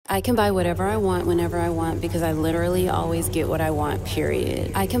I can buy whatever I want whenever I want because I literally always get what I want,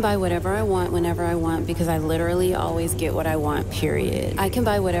 period. I can buy whatever I want whenever I want because I literally always get what I want, period. I can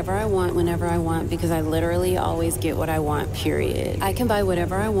buy whatever I want whenever I want because I literally always get what I want, period. I can buy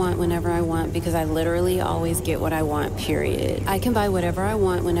whatever I want whenever I want because I literally always get what I want, period. I can buy whatever I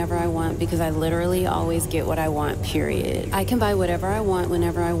want whenever I want because I literally always get what I want, period. I can buy whatever I want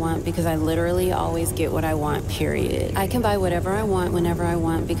whenever I want because I literally always get what I want, period. I can buy whatever I want whenever I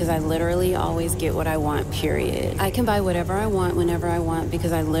want because I literally always get what I want, period. I can buy whatever I want whenever I want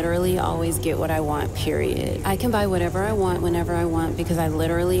because I literally always get what I want, period. I can buy whatever I want whenever I want because I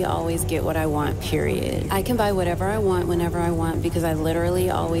literally always get what I want, period. I can buy whatever I want whenever I want because I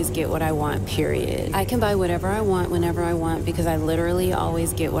literally always get what I want, period. I can buy whatever I want whenever I want because I literally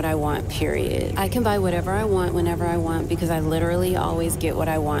always get what I want, period. I can buy whatever I want whenever I want because I literally always get what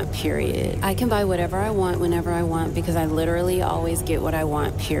I want, period. I can buy whatever I want whenever I want because I literally always get what I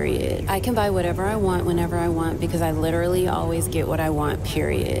want, period. I can buy whatever I want whenever I want because I literally always get what I want,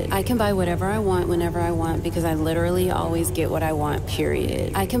 period. I can buy whatever I want whenever I want because I literally always get what I want, period.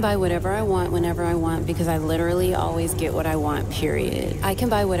 I can buy whatever I want whenever I want because I literally always get what I want, period. I can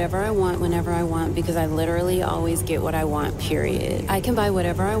buy whatever I want whenever I want because I literally always get what I want, period. I can buy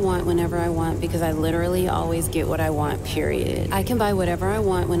whatever I want whenever I want because I literally always get what I want, period. I can buy whatever I want whenever I want because I literally always get what I want, period. I can buy whatever I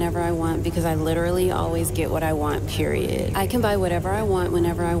want whenever I want because I literally always get what I want, period. I can buy whatever I want whenever I want because I literally always get what I want, period. I can buy whatever I want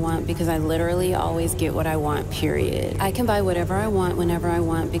whenever I want because I literally always get what I want, period. I can buy whatever I want whenever I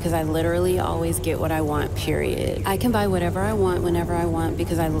want because I literally always get what I want, period. I can buy whatever I want whenever I want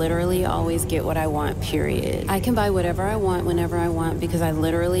because I literally always get what I want, period. I can buy whatever I want whenever I want because I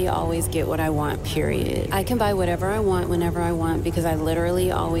literally always get what I want, period. I can buy whatever I want whenever I want because I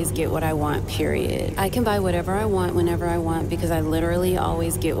literally always get what I want, period. I can buy whatever I want whenever I want because I literally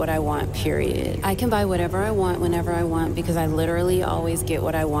always get what I want, period. I can buy whatever I want whenever I want because I literally always get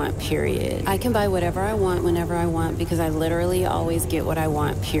what I want, period. I can buy whatever I want whenever I want because I literally always get what I want,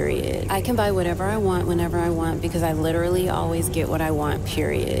 period. I can buy whatever I want whenever I want because I literally always get what I want, period. I can buy whatever I want whenever I want because I literally always get what I want,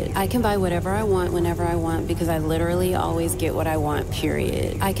 period. I can buy whatever I want whenever I want because I literally always get what I want, period.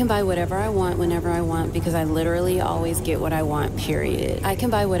 I can buy whatever I want whenever I want because I literally always get what I want, period. I can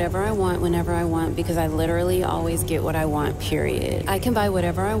buy whatever I want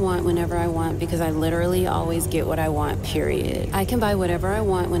whenever I want because I literally always get what I want, period. I can buy whatever I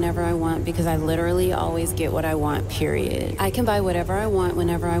want whenever I want because I literally always get what I want, period. I can buy whatever I want whenever I want because I literally always get what I want, period. I can buy whatever I want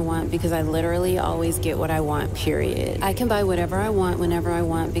whenever I want because I literally always get what I want, period. I can buy whatever I want whenever I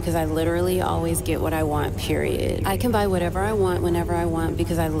want because I literally always get what I want, period. I can buy whatever I want whenever I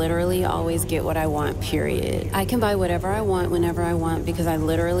want because I literally always get what I want, period. I can buy whatever I want whenever I want because I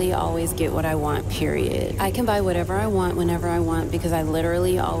literally always get what I want, period. I can buy whatever I want whenever I want because I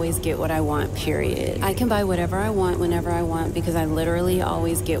literally always get what I want, period. I can buy whatever I want whenever I want because I literally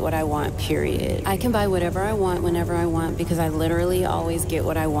always get what I want, period. I can buy whatever I want whenever I want because I literally always get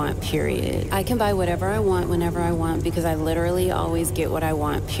what I want, period. I can buy whatever I want whenever I want because I literally always get what I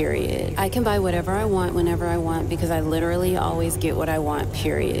want, period. I can buy whatever I want whenever I want because I literally always get what I want,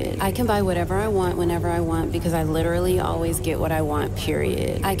 period. I can buy whatever I want whenever I want because I literally always get what I want, period.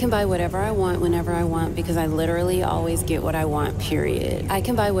 I can buy whatever I want whenever I want because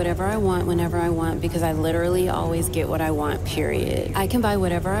I literally always get what I want, period. I can buy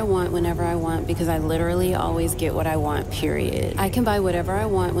whatever I want whenever I want because I literally always get what I want, period. I can buy whatever I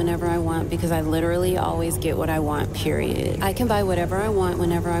want whenever I want because I literally always get what I want, period. I can buy whatever I want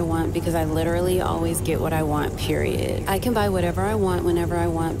whenever I want because I literally always get what I want, period. I can buy whatever I want whenever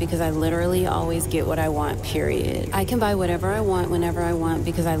I want because I literally always get what I want, period. I can buy whatever I want whenever I want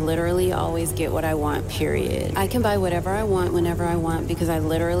because I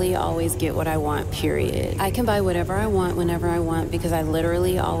literally always get what I want, period. I can buy whatever I want whenever I want because I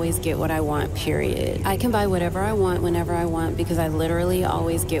literally always get what I want, period. I can buy whatever I want whenever I want because I literally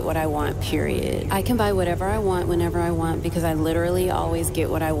always get what I want, period. I can buy whatever I want whenever I want because I literally always get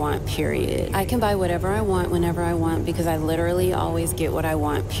what I want, period. I can buy whatever I want whenever I want because I literally always get what I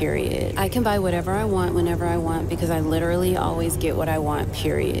want, period. I can buy whatever I want whenever I want because I literally always get what I want,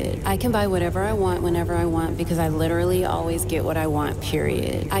 period. I can buy whatever I want whenever I want because I literally always get what I want,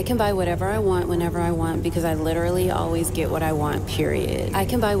 period. I can buy whatever I want whenever I want because I literally always get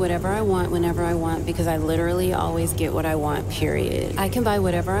what I want, period. I can buy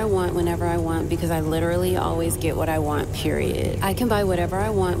whatever I want whenever I want because I literally always get what I want, period. I can buy whatever I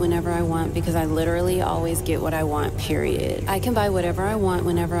want whenever I want because I literally always get what I want, period. I can buy whatever I want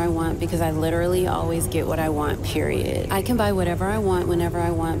whenever I want because I literally always get what I want, period. I can buy whatever I want whenever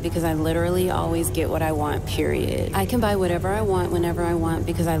I want because I literally always get what I want, period. I can buy whatever I want whenever I want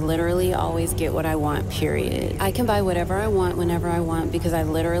because I literally always get what I want, period. I can buy whatever I want whenever I I want because I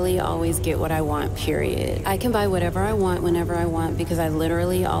literally always get what I want, period. I can buy whatever I want whenever I want because I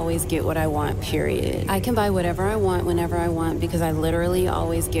literally always get what I want, period. I can buy whatever I want whenever I want because I literally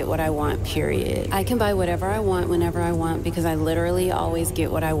always get what I want, period. I can buy whatever I want whenever I want because I literally always get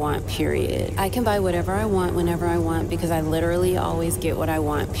what I want, period. I can buy whatever I want whenever I want because I literally always get what I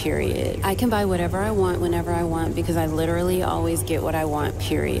want, period. I can buy whatever I want whenever I want because I literally always get what I want,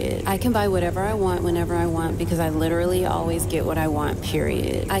 period. I can buy whatever I want whenever I want because I literally always get what I want,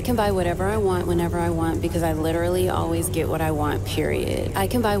 period. I can buy whatever I want whenever I want because I literally always get what I want, period. I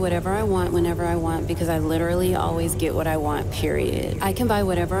can buy whatever I want whenever I want because I literally always get what I want, period. I can buy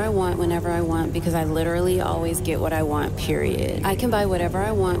whatever I want whenever I want because I literally always get what I want, period. I can buy whatever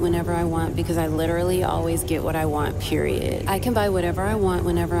I want whenever I want because I literally always get what I want, period. I can buy whatever I want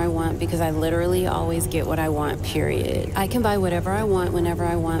whenever I want because I literally always get what I want, period. I can buy whatever I want whenever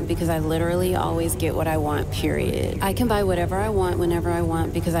I want because I literally always get what I want, period. I can buy whatever I want whenever I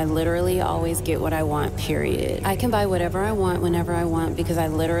want because I literally always get what I want, period. I can buy whatever I want whenever I want because I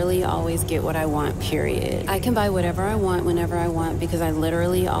literally always get what I want, period. I can buy whatever I want whenever I want because I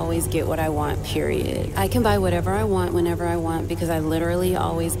literally always get what I want, period. I can buy whatever I want whenever I want because I literally always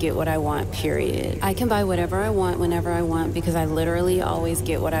get what I want, period. I can buy whatever I want whenever I want because I literally always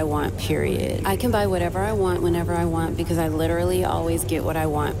get what I want, period. I can buy whatever I want whenever I want because I literally always get what I want, period. I can buy whatever I want whenever I want because I literally always get what I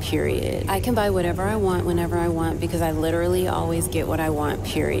want, period. I can buy whatever I want whenever I want because I literally always get what I want, period. I can buy whatever I want whenever I want because I literally always get what I want,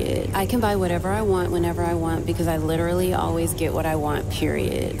 period. I can buy whatever I want whenever I want because I literally always get what I want,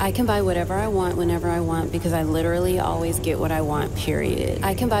 period. I can buy whatever I want whenever I want because I literally always get what I want, period.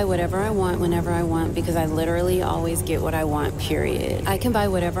 I can buy whatever I want whenever I want because I literally always get what I want, period. I can buy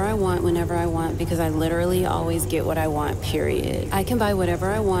whatever I want whenever I want because I literally always get what I want, period. I can buy whatever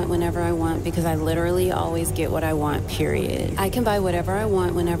I want whenever I want because I literally always get what I want, period. I can buy whatever I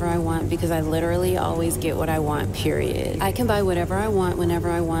want whenever I want because I literally always get what I want, period. I can buy whatever I want whenever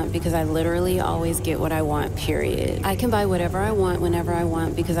I want because I literally always get what I want, period. I can buy whatever I want whenever I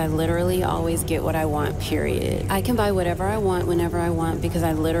want because I literally always get what I want, period. I can buy whatever I want whenever I want because I literally always get what I want, period. I can buy whatever I want whenever I want because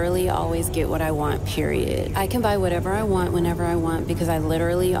I literally always get what I want, period.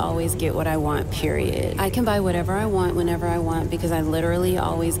 I can buy whatever I want whenever I want because I literally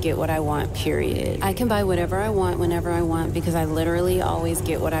always get what I want, period. I can buy whatever I want whenever I want because I literally always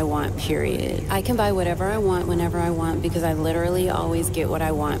get what I want, period. I can buy whatever I want whenever I want because I literally always get what I want, period. I can buy whatever I want whenever I want because I literally always get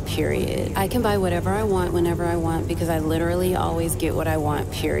what I want, period. I can buy whatever I want whenever I want because I literally always get what I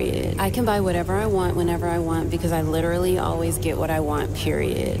want, period. I can buy whatever I want whenever I want because I literally always get what I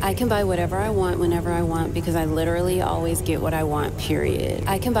want, period. I can buy whatever I want whenever I want because I literally always get what I want, period. I can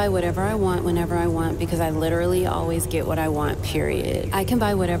buy whatever I want whenever I want because I literally always get what I want, period. I can buy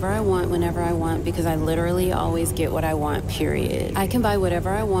whatever I want whenever I want because I literally always get what I want, period. I can buy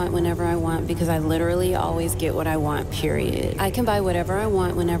whatever I want whenever I want because I literally always get what I want, period. I can buy whatever I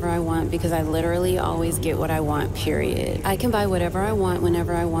want whenever I want because I literally always get what I want, period. I can buy whatever I want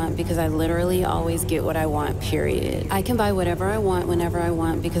whenever I want because I literally always get what I want, period. I can buy whatever I want whenever I want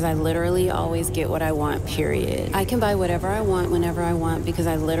because I literally always get what I want, period. I can buy whatever I want whenever I want because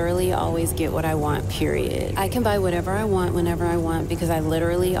I literally always get what I want, period. I can buy whatever I want whenever I want because I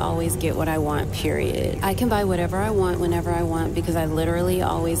literally always get what I want,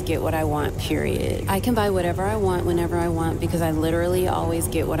 period. I can buy whatever I want whenever I want because I literally always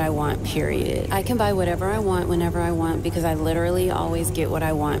get what I want, period. I can buy whatever I want whenever I want because I literally always get what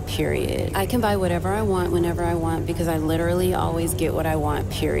I want, period. I can buy whatever I want whenever I want because I literally always get what I want,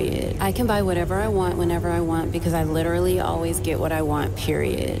 period. I can buy whatever I want whenever I want because I literally always get what I want,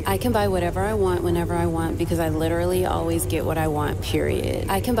 period. I can buy whatever I want whenever I want because I literally always get what I want,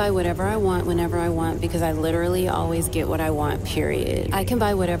 period. I can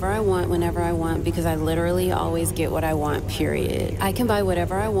buy whatever I want whenever I want because I literally always get what I want, period. I can buy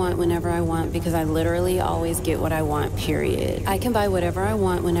whatever I want whenever I want because I literally always get what I want, period. I can buy whatever I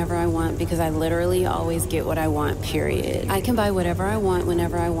want whenever I want because I literally always get what I want, period. I can buy whatever I want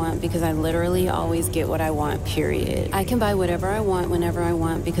whenever I want because I literally always get what I want, period. I can buy whatever I want whenever I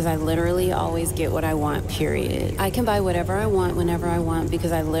want because I literally always get what I want, period. I can buy whatever I want whenever I want because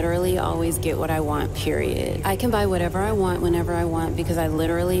I literally always get what I want, period. I can buy whatever I want whenever I want because I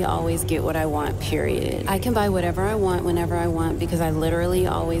literally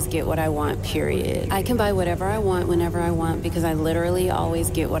always get what I want, period. I can buy whatever I want whenever I want because I literally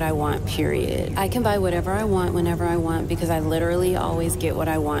always get what I want, period. I can buy whatever I want whenever I want because I literally always get what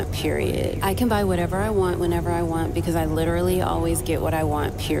I want, period. I can buy whatever I want whenever I want because I literally always get what I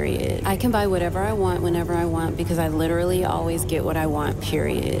want, period. I can buy whatever I want whenever I want because I literally always get what I want,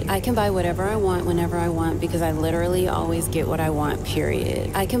 period. I can buy whatever I want whenever I want because I literally always get what I want,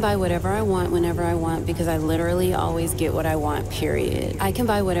 period. I can buy whatever I want whenever I want because I literally always always get what I want, period. I can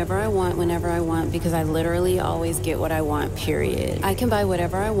buy whatever I want whenever I want because I literally always get what I want, period. I can buy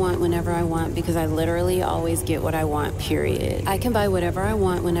whatever I want whenever I want because I literally always get what I want, period. I can buy whatever I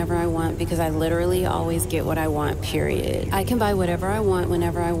want whenever I want because I literally always get what I want, period. I can buy whatever I want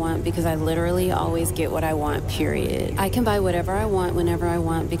whenever I want because I literally always get what I want, period. I can buy whatever I want whenever I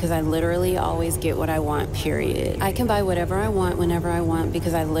want because I literally always get what I want, period. I can buy whatever I want whenever I want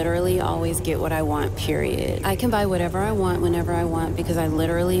because I literally always get what I want, period. I can buy whatever I want whenever I want because I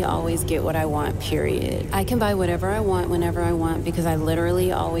literally always get what I want, period. I can buy whatever I want whenever I want because I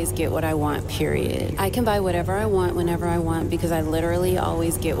literally always get what I want, period. I can buy whatever I want whenever I want because I literally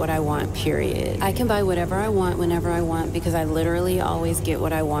always get what I want, period. I can buy whatever I want whenever I want because I literally always get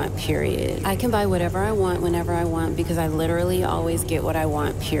what I want, period. I can buy whatever I want whenever I want because I literally always get what I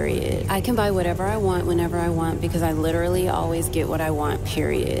want, period. I can buy whatever I want whenever I want because I literally always get what I want,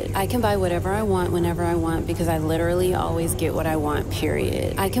 period. I can buy whatever I want whenever I want because I literally always get what I want,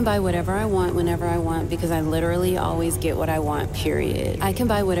 period. I can buy whatever I want whenever I want because I literally always get what I want, period. I can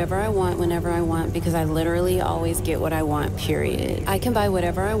buy whatever I want whenever I want because I literally always get what I want, period. I can buy whatever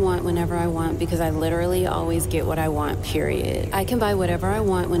I want whenever I want because I literally always get what I want, period. I can buy whatever I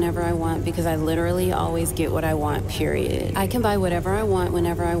want whenever I want because I literally always get what I want, period. I can buy whatever I want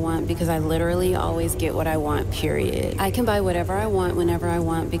whenever I want because I literally always get what I want, period. I can buy whatever I want whenever I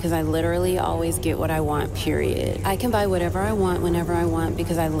want because I literally always get what I want, period. I can buy whatever I want whenever I want because I literally always get what I want, period. I can buy whatever I want whenever I want because I literally always get what I want, period. I can buy whatever I want whenever I want because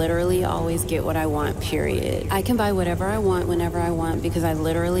I literally always get what I want, period. I can buy whatever I want whenever I want because I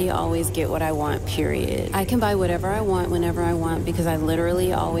literally always get what I want, period. I can buy whatever I want whenever I want because I literally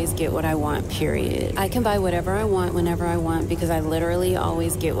always get what I want, period. I can buy whatever I want whenever I want because I literally always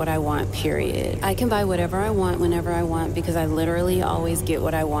get what I want, period. I can buy whatever I want whenever I want because I literally always get what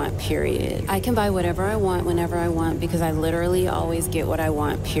I want, period. I can buy whatever I want whenever I want because I literally always get what I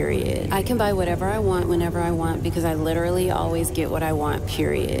want, period. I can buy whatever I want whenever I want because I literally always get what I want,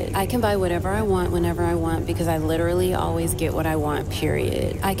 period. I can buy whatever I want whenever I want because I literally always get what I want,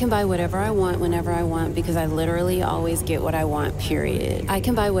 period. I can buy whatever I want whenever I want because I literally always get what I want, period.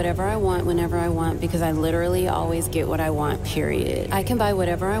 I can buy whatever I want whenever I want because I literally always get what I want, period. I can buy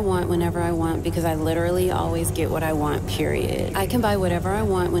whatever I want whenever I want because I literally always get what I want, period. I can buy whatever I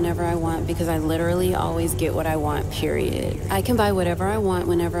want whenever I want because I literally always get what I want, period. I can buy whatever I want whenever I want because I literally always get what I want, period. I can buy whatever I want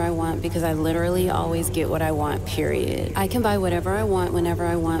whenever I want because I literally always get what I want, period. I can buy whatever I want whenever I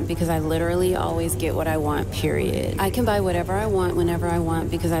want because I literally always get what I want, period. I can buy whatever I want whenever I want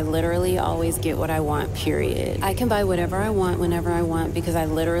because I literally always get what I want, period. I can buy whatever I want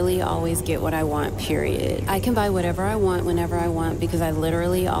whenever I want because I literally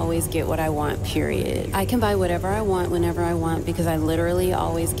always get what I want, period. I can buy whatever I want whenever I want because I literally always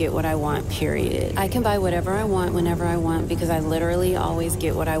get what I want, period. I can buy whatever I want whenever I want because I literally always get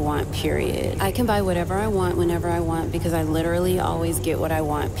what I want, period. I can buy whatever I want whenever I want because I literally always get what I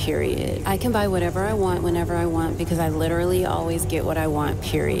want, period. I can buy whatever I want whenever I want because I literally always get what I want, period. I can buy whatever I want whenever I want because I literally always get what I want,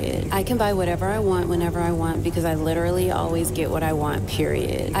 period. I can buy whatever I want whenever I want because I literally always get what I want,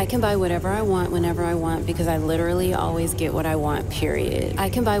 period. I can buy whatever I want whenever I want because I literally always get what I want, period. I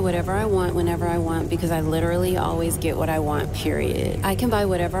can buy whatever I want whenever I want because I literally always get what I want, period. I can buy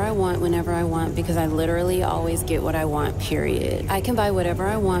whatever I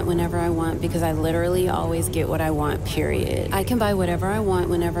want whenever I want because I literally always get what I want, period. I can buy whatever I want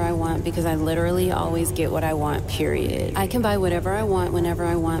whenever I want because I literally always get what I want, period. I can buy whatever I want whenever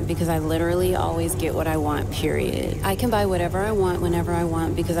I want because I literally always get what I want, period. I can buy whatever I want whenever I want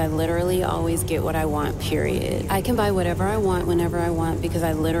because I literally always get what I want, period. I can buy whatever I want whenever I want because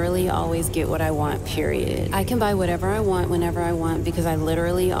I literally always get what I want, period. I can buy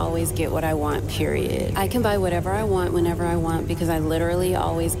whatever I want whenever I want because I literally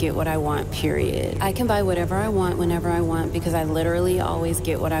always get what I want, period. I can buy whatever I want whenever I want because I literally always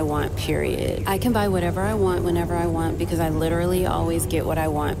get what I want, period. I can buy whatever I want whenever I want because I literally always get what I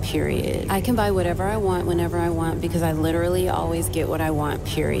want, period. I can buy whatever I want whenever I want because I literally always get what I want,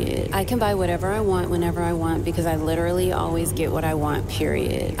 period. I can buy whatever I want whenever I want because I literally always get what I want,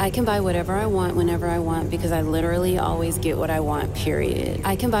 period. I can buy whatever I want whenever I want because I literally always get what I want, period.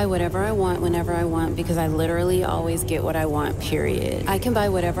 I can buy whatever I want whenever I want because I literally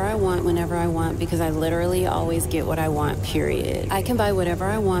always get what I want, period. I can buy whatever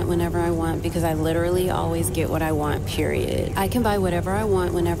I want whenever I want because I literally always get what I want, period. I can buy whatever I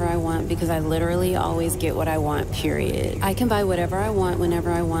want whenever I want because I literally always get what I want, period. I can buy whatever I want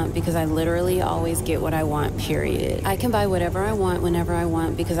whenever I want because I literally always get what I want, period. I can buy whatever I want whenever I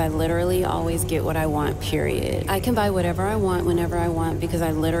want because I literally always get what I want, period. I can buy whatever I want whenever I want because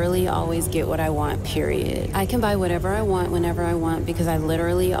I literally always get what I want, period. I can buy whatever I want whenever I want because I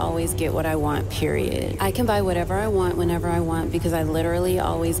literally always get what I want, period. period. I can buy whatever I want whenever I want because I literally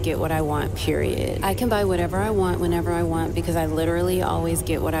always get what I want, period. I can buy whatever I want whenever I want because I literally always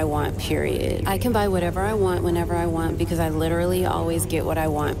get what I want, period. I can buy whatever I want whenever I want because I literally always get what I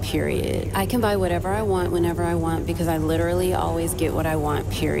want, period. I can buy whatever I want whenever I want because I literally always get what I want,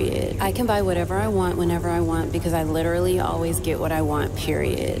 period. I can buy whatever I want whenever I want because I literally always get what I want,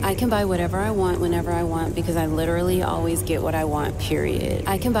 period. I can buy whatever I want whenever I want because I literally always get what I want, period.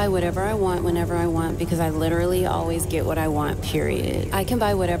 I can buy whatever I want whenever I want because I literally always get what I want, period. I can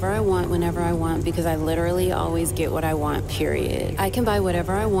buy whatever I want whenever I want because I literally always get what I want, period. I can buy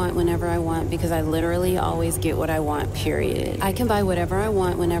whatever I want whenever I want because I literally always get what I want, period. I can buy whatever I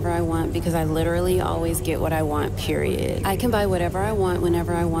want whenever I want because I literally always get what I want, period. I can buy whatever I want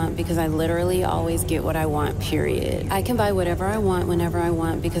whenever I want because I literally always get what I want, period. I can buy whatever I want whenever I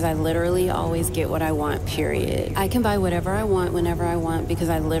want because I literally always get what I want, period. I can buy whatever I want whenever I want because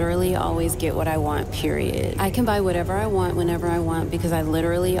I literally always get what I want, period. I can buy whatever I want whenever I want because I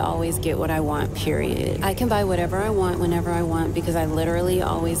literally always get what I want, period. I can buy whatever I want whenever I want because I literally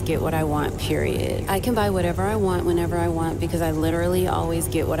always get what I want, period. I can buy whatever I want whenever I want because I literally always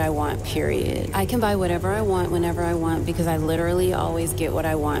get what I want, period. I can buy whatever I want whenever I want because I literally always get what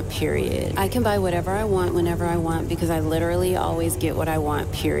I want, period. I can buy whatever I want whenever I want because I literally always get what I want,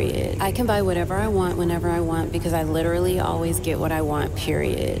 period. I can buy whatever I want whenever I want because I literally always get what I want, period. I can buy whatever I want whenever I want because I literally always get what I want,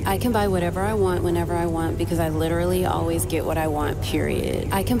 period. I can buy whatever I want whenever I want because I literally always get what I want, period. I can buy whatever I want whenever I want because I literally always get what I want, period.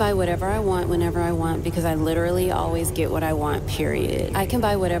 I can buy whatever I want whenever I want because I literally always get what I want, period. I can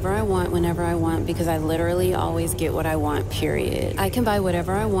buy whatever I want whenever I want because I literally always get what I want, period. I can buy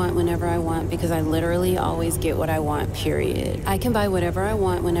whatever I want whenever I want because I literally always get what I want, period. I can buy whatever I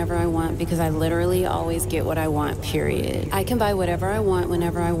want whenever I want because I literally always get what I want, period. I can buy whatever I want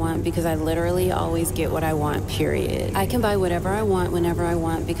whenever I want because I literally always get what I want, period. I can buy whatever I want whenever I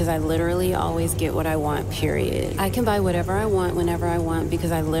want because I literally always get what I want, period. I can buy whatever I want whenever I want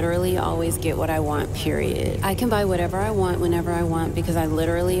because I literally always get what I want, period. I can buy whatever I want whenever I want because I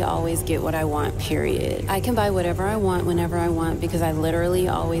literally always get what I want, period. I can buy whatever I want whenever I want because I literally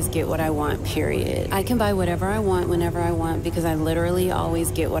always get what I want, period. I can buy whatever I want whenever I want because I literally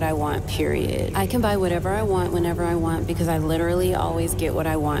always get what I want, period. I can buy whatever I want whenever I want because I literally always get what I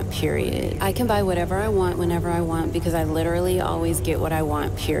want, period. I can buy whatever I want whenever I want because I literally always get what I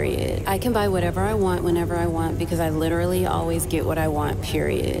want, period. I can buy whatever I want whenever I want because I literally always get what I want,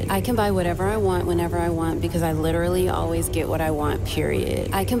 period. I can buy whatever I want whenever I want because I literally always get what I want, period. I can buy whatever I want whenever I want because I literally always get what I want,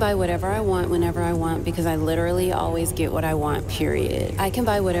 period. I can buy whatever I want whenever I want because I literally always get what I want, period. I can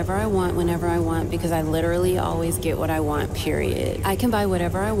buy whatever I want whenever I want because I literally always get what I want, period. I can buy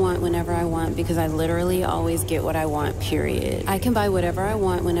whatever I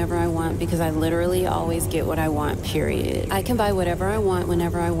want whenever I want because I literally always get what I want, period. I can buy whatever I want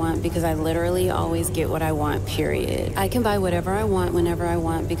whenever I want because I literally always get what I want, period. I can buy whatever I want whenever I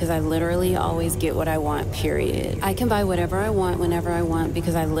want because I literally always get what I want, period. I can buy whatever I want whenever I want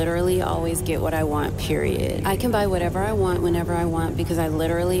because I literally always get what I want, period. I can buy whatever I want whenever I want because I literally always get what I want, period. I can buy whatever I want whenever I want because I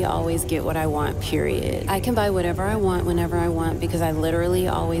literally always get what I want, period. I can buy whatever I want whenever I want because I literally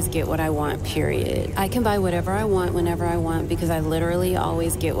always get what I want, period. I can buy whatever I want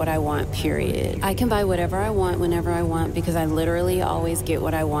whenever I want because I literally always get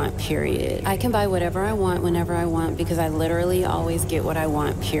what I want, period. I can buy whatever I want whenever I want because I literally always get what I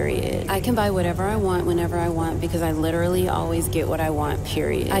want, period. I can buy whatever I want whenever I want because I literally always get what I want,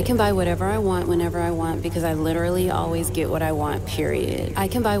 period. I can buy whatever I want whenever I want because I literally always get what I want, period. I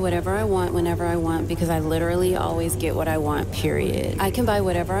can buy whatever I want whenever I want because I literally always get what I want, period. I can buy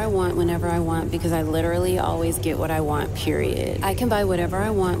whatever I want whenever I want because I literally always get what I want, period. I can buy whatever I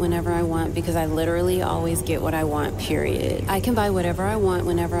want whenever I want because I literally always get what I want, period. I can buy whatever I want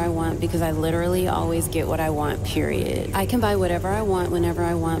whenever I want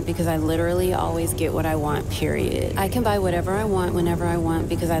because I literally always get what I want, period. I can buy whatever I want whenever I want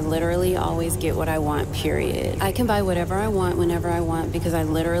because I literally always get what I want, period. I can buy whatever I want whenever I want because I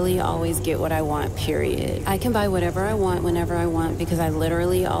literally always get what I want, period. I can buy whatever I want whenever I want because I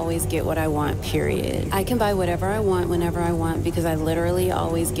literally always get what I want, period. I can buy whatever I want whenever I want because I literally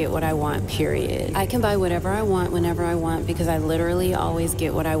always get what I want, period. I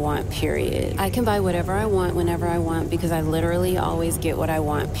can buy whatever I want whenever I want because I literally always get what I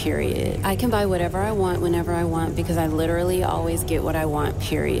want, period. I can buy whatever I want whenever I want because I literally always get what I want,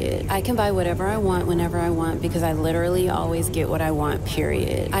 period. I can buy whatever I want whenever I want because I literally always get what I want,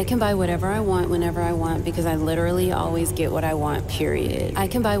 period. I can buy whatever I want whenever I want because I literally always get what I want, period. I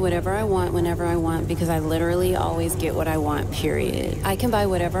can buy whatever I want whenever I want because I literally always get what I want, period. I can buy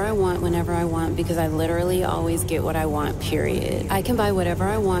whatever I want whenever I want because I literally always get what I want, period. I can buy whatever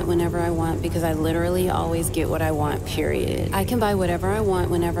I want whenever I want because I literally always get what I want, period. I can buy whatever I want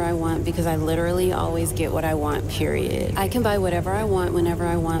whenever I want because I literally always get what I want, period. I can buy whatever I want whenever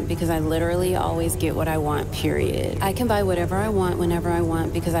I want because I literally always get what I want, period. I can buy whatever I want whenever I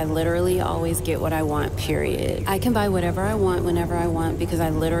want because I literally always get what I want, period. I can buy whatever I want whenever I want because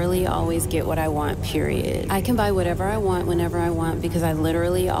I literally always get what I want, period. I can buy whatever I want whenever I want because I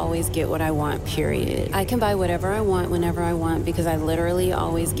literally always get what I want, period. I can buy whatever I want whenever I want because I literally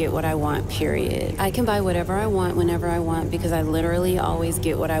always get what I want, period. I can buy whatever I want whenever I want because I literally always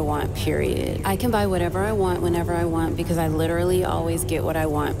get what I want, period. I can buy whatever I want whenever I want because I literally always get what I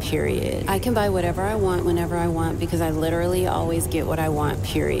want, period. I can buy whatever I want whenever I want because I literally always get what I want,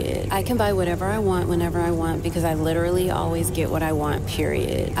 period. I can buy whatever I want whenever I want because I literally always get what I want,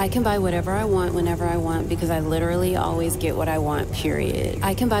 period. I can buy whatever I want whenever I want because I literally always get what I want, period.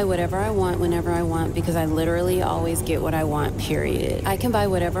 I can buy whatever I want whenever I want because I literally always get what I want, period. I can buy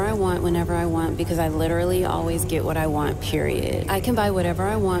whatever I want whenever I want because I literally always get what I want, period. I can buy whatever I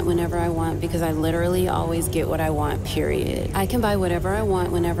want whenever I want because I literally always get what I want, period. I can buy whatever I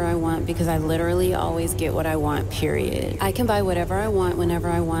want whenever I want because I literally always get what I want, period. I can buy whatever I want whenever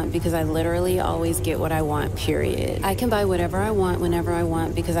I want because I literally always get what I want, period. I can buy whatever I want whenever I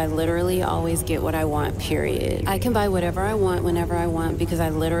want because I literally always get what I want, period. I can buy whatever I want whenever I want because I literally always get what I want, period. I can buy whatever I want whenever I want because I literally always get what I want, period. I can buy whatever I want whenever I want because I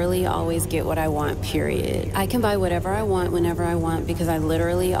literally always get what I want, period. I can buy whatever I want whenever I want because I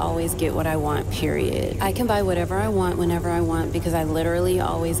literally always get what I want, period. I can buy whatever I want whenever I want because I literally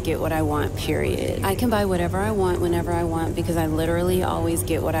always get what I want, period. I can buy whatever I want whenever I want because I literally always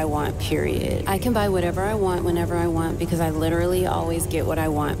get what I want, period. I can buy whatever I want whenever I want because I literally always get what I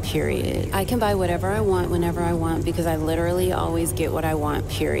want, period. I can buy whatever I want whenever I want because I literally always get what I want,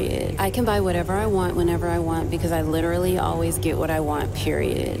 period. I can buy whatever I want whenever I want because I literally always get what I want,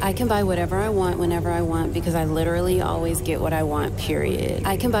 period. I can buy whatever I want whenever I want because I literally always get what I want, period.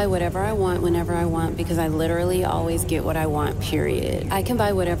 I can buy whatever I want whenever I want because I literally always get what I want, period. I can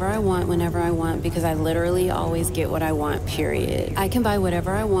buy whatever I want whenever I want because I literally always get what I want, period. I can buy whatever I want whenever I want because I literally always get what I want, period. I can buy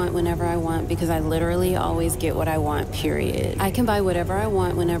whatever I want whenever I want because I literally always get what I want, period. I can buy whatever I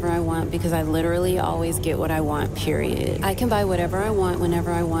want whenever I want because I literally always get what I want, period. I can buy whatever I want whenever I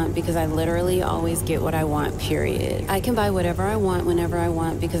want because I literally always get what I want, period. I can buy whatever I want whenever I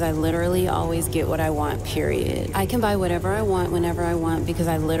want because I literally always get what I want, period. I can buy whatever I want whenever I want because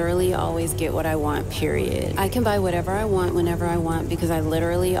I literally always get what I want, period. I can buy whatever I want whenever I want because I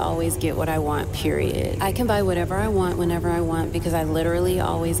literally always get what I want, period. I can buy whatever I want whenever I want because I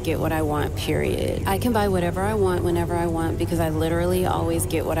literally always get what I want, period. I can buy whatever I want whenever I want because I literally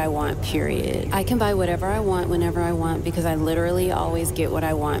always get what I want, period. I can buy whatever I want whenever I want because I literally always get what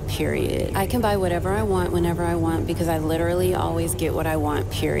I want, period. I can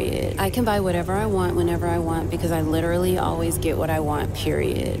buy whatever I want whenever I want because I literally always get what I want,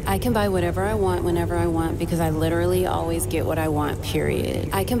 period. I can buy whatever I want whenever I want because I literally always get what I want, period.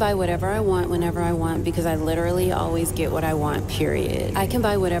 I can buy whatever I want whenever I want because I literally always get what I want, period. I can buy whatever I want whenever I want because I literally always get what I want, period. I can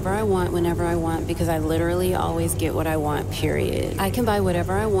buy whatever I want whenever I want because I literally always get what I want, period. I can buy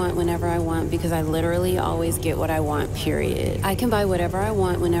whatever I want whenever I want because I literally always get what I want, period. I can buy whatever I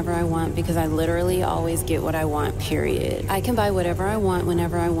want whenever I want because I literally always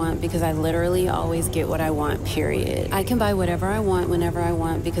get what I want, period. I can buy whatever I want whenever I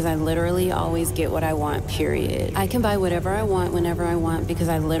want because I literally always get what I want, period. I can buy whatever I want whenever I want because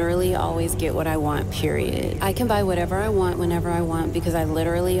I literally always get what I want, period. I can buy whatever I want whenever I want because I literally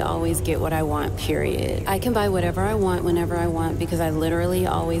always get what I want, period. I can buy whatever I want whenever I want because I literally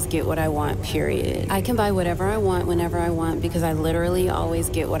always get what I want,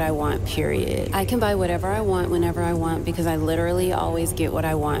 period. I can buy whatever I want whenever I want because I literally always get what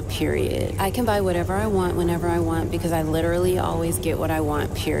I want, period. I can buy whatever I want whenever I want because I literally always get what I want,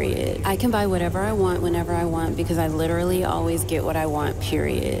 period. I can buy whatever I want whenever I want because I literally always get what I want,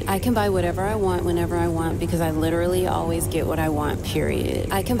 period. I can buy whatever I want whenever I want because I literally literally always get what I want, period.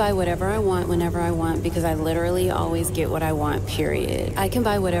 I can buy whatever I want whenever I want because I literally always get what I want, period. I can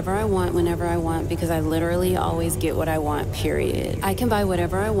buy whatever I want whenever I want because I literally always get what I want, period. I can buy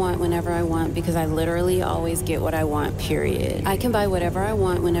whatever I want whenever I want because I literally always get what I want, period. I can buy whatever I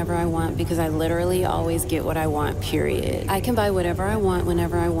want whenever I want because I literally always get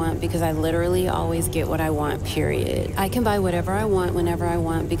what I want, period. I can buy whatever I want whenever I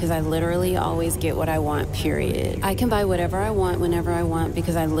want because I literally always get what I want, period. I can buy whatever I want whenever I want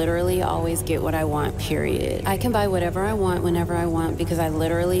because I literally always get what I want, period. I can buy whatever I want whenever I want because I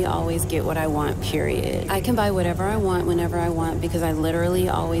literally always get what I want, period. I can buy whatever I want whenever I want because I literally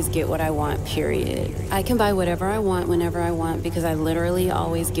always get what I want, period. I can buy whatever I want whenever I want because I literally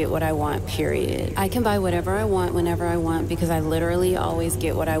always get what I want, period. I can buy whatever I want whenever I want because I literally always always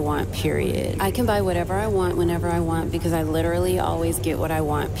get what I want, period. I can buy whatever I want whenever I want because I literally always get what I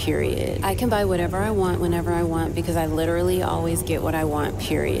want, period. I can buy whatever I want whenever I want because I literally always get what I want,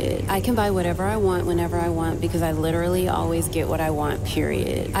 period. I can buy whatever I want whenever I want because I literally always get what I want,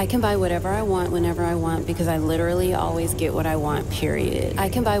 period. I can buy whatever I want whenever I want because I literally always get what I want, period. I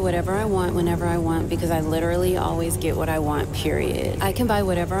can buy whatever I want whenever I want because I literally always get what I want, period. I can buy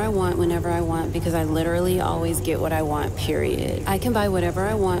whatever I want whenever I want because I literally always get what I want, period. I can buy whatever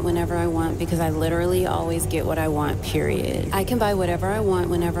I want whenever I want because I literally always get what I want, period. I can buy whatever I want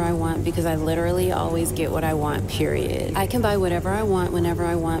whenever I want because I literally always get what I want, period. I can buy whatever I want whenever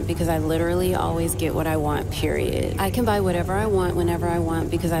I want because I literally always get what I want, period. I can buy whatever I want whenever I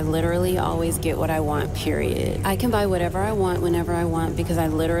want because I literally always get what I want, period. I can buy whatever I want whenever I want because I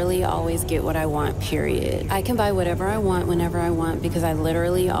literally always get what I want, period. I can buy whatever I want whenever I want because I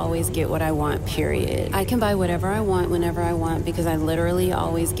literally always get what I want, period. I can buy whatever I want whenever I want because I literally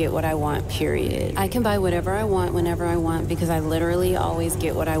always get what I want, period. I can buy whatever I want whenever I want because I literally always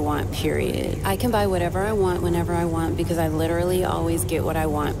get what I want, period. I can buy whatever I want whenever I want because I literally always get what I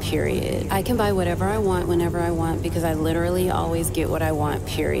want, period. I can buy whatever I want whenever I want because I literally always get what I want,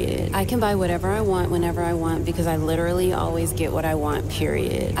 period. I can buy whatever I want whenever I want because I literally always get what I want, period. I can buy whatever I want whenever I want because I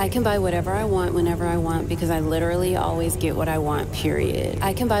literally always get what I want, period. I can buy whatever I want whenever I want because I literally always get what I want, period.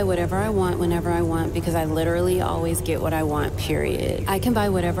 I can buy whatever I want whenever I want because I literally always get what I want, period. I can buy whatever I want whenever I want because I literally always get what I want, period. I can buy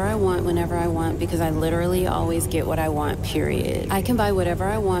whatever I want whenever I want because I literally always get what I want, period. I can buy whatever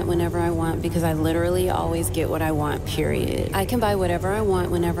I want whenever I want because I literally always get what I want, period. I can buy whatever I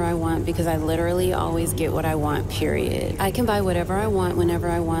want whenever I want because I literally always get what I want, period. I can buy whatever I want whenever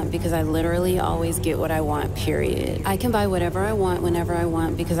I want because I literally always get what I want, period. I can buy whatever I want whenever I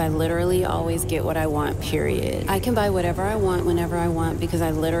want because I literally always get what I want, period. I can buy whatever I want whenever I want because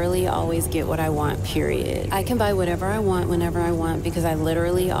I literally always get what I want, period. I can buy whatever I want whenever I want because I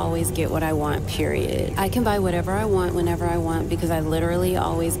literally always get what I want, period. I can buy whatever I want whenever I want because I literally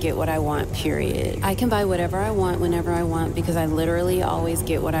always get what I want, period. I can buy whatever I want whenever I want because I literally always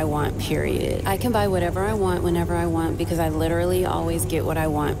get what I want, period. I can buy whatever I want whenever I want because I literally always get what I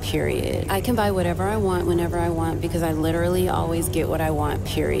want, period. I can buy whatever I want whenever I want because I literally always get what I want,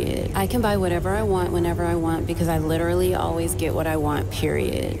 period. I can buy whatever I want whenever I want because I literally always get what I want, period.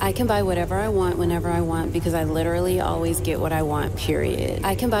 I can buy whatever I want whenever I want because I literally always get what I want, period. I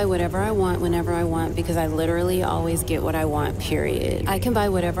can buy whatever I want whenever I want because I literally always get what I want, period. I can buy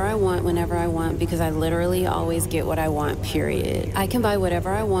whatever I want whenever I want because I literally always get what I want, period. I can buy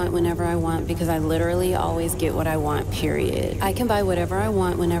whatever I want whenever I want because I literally always get what I want, period. I can buy whatever I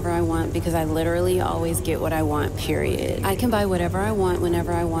want whenever I want because I literally always get what I want, period. I can buy whatever I want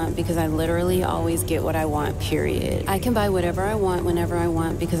whenever I want because I literally always get what I want, period. I can buy whatever I want whenever I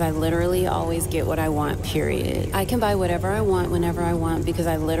want because I literally always get what I want, period. I can buy whatever I want whenever I want because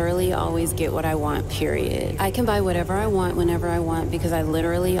I literally always get what I want, period. I can buy whatever I want whenever I want because I literally always get what I want, period. I can buy whatever I want whenever I want because I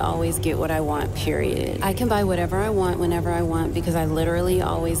literally always get what I want, period. I can buy whatever I want whenever I want because I literally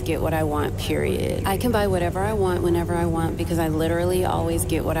always get what I want, period. I can buy whatever I want whenever I want because I literally always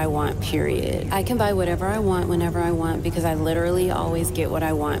get what I want, period. I can buy whatever I want whenever I want because I literally always get what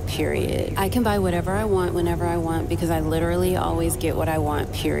I want, period. I can buy whatever I want whenever I want because I literally always get what I want,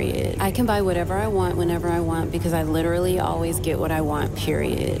 period. I can buy whatever I want whenever I want because I literally always get what I want,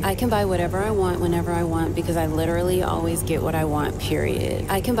 period. I can buy whatever I want whenever I want because I literally always get what I want, period.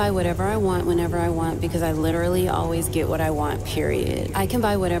 I can buy whatever I want whenever I want because I literally always get what I want,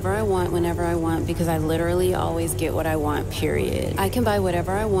 period. I can buy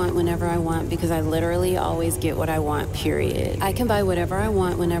whatever I want whenever I want because I literally always get what I want, period. I can buy whatever I want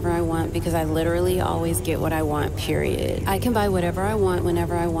whenever I want because I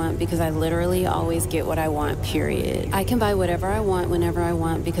literally always get what I want, period. I can buy whatever I want whenever I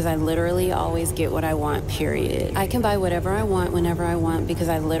want because I literally always get what I want, period. I can buy whatever I want whenever I want because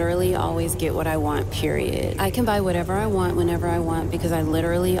I literally always get what I want, period. I can buy whatever I want whenever I want because I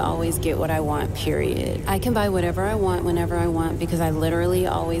literally always get what I want, period. I can buy whatever I want whenever I want because I literally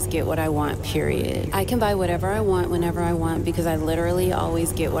always get what I want, period. I can buy whatever I want whenever I want because I literally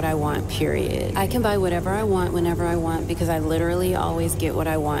always get what I want, period.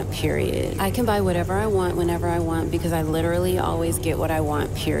 I can buy whatever I want whenever I want because I literally always get what I want,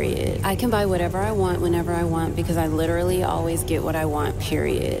 period. I can buy whatever I want whenever I want because I literally always get what I want,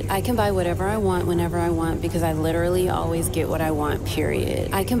 period. I can buy whatever I want whenever I want because I literally always get what I want,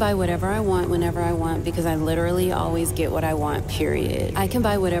 period. I can buy whatever I want whenever I want because I literally always get what I want, period. I can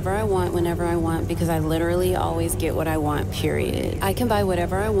buy whatever I want whenever I want because I literally always get what I want, period. I can buy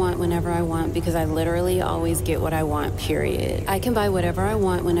whatever I want whenever I want because I literally always get what I want, period. I can buy whatever I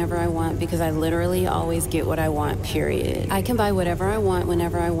want whenever I want because I literally always get what I want, period. I I can buy whatever I want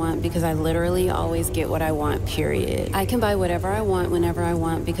whenever I want because I literally always get what I want, period. I can buy whatever I want whenever I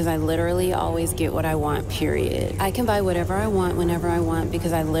want because I literally always get what I want, period. I can buy whatever I want whenever I want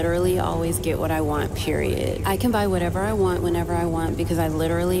because I literally always get what I want, period. I can buy whatever I want whenever I want because I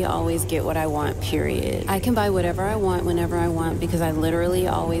literally always get what I want, period. I can buy whatever I want whenever I want because I literally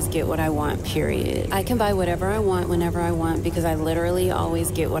always get what I want, period. I can buy whatever I want whenever I want because I literally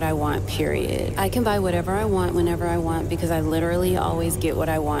always get what I want, period. I can buy whatever I want whenever I want because I literally always get what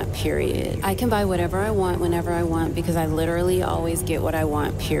I want, period. I can buy whatever I want whenever I want because I literally always get what I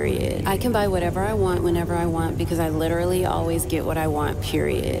want, period. I can buy whatever I want whenever I want because I literally always get what I want,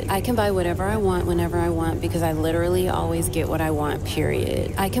 period. I can buy whatever I want whenever I want because I literally always get what I want,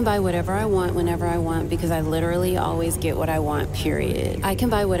 period. I can buy whatever I want whenever I want because I literally always get what I want, period. I can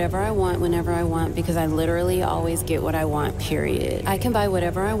buy whatever I want whenever I want because I literally always get what I want, period. I can buy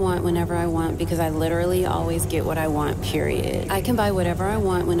whatever I want whenever I want because I literally always get what I want, period. I can buy whatever I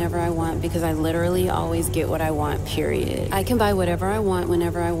want whenever I want because I literally always get what I want, period. I can buy whatever I want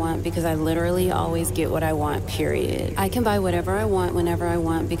whenever I want because I literally always get what I want, period. I can buy whatever I want whenever I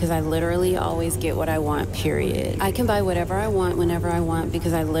want because I literally always get what I want, period. I can buy whatever I want whenever I want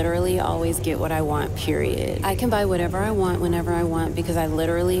because I literally always get what I want, period. I can buy whatever I want whenever I want because I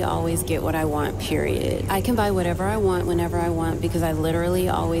literally always get what I want, period. I can buy whatever I want whenever I want because I literally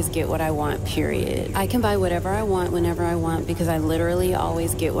always get what I want, period. I can buy whatever I want whenever I want because I literally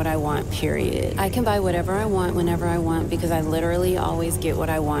always get what I want, period. I can buy whatever I want whenever I want because I literally always get what I want, period. I can buy whatever I want whenever I want because I literally always get what I want, period. I can buy whatever I want whenever I want because I literally always get what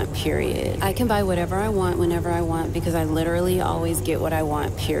I want, period. I can buy whatever I want whenever I want because I literally always get what I want,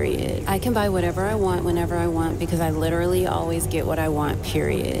 period. I can buy whatever I want whenever I want because I literally always get what I want, period.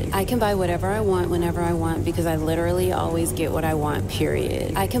 I can buy whatever I want whenever I want because I literally always get what I want,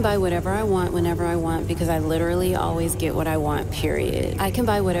 period. I can buy whatever I want whenever I want because I literally always get what I want, period. I can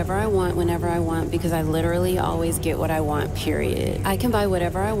buy whatever I want whenever I want because I literally always get what I want, period. I can buy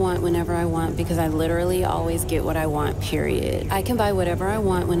whatever I want whenever I want because I literally always get what I want, period. I can buy whatever I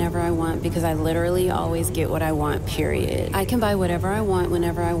want whenever I want because I literally always get what I want, period. I can buy whatever I want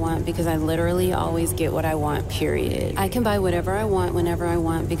whenever I want because I literally always get what I want, period. I can buy whatever I want whenever I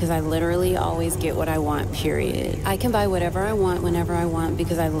want because I literally always get what I want, period. I can buy whatever I want whenever I want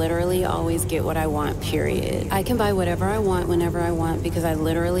because I literally always get what I want, period. I can buy whatever I want whenever I want because I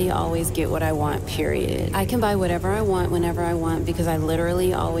literally always get what I want, period. I can buy whatever I want whenever I want because I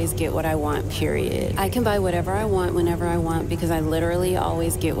literally always get what I want, period. I can buy whatever I want whenever I want because I literally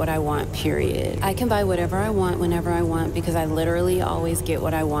always get what I want, period. I can buy whatever I want whenever I want because I literally always get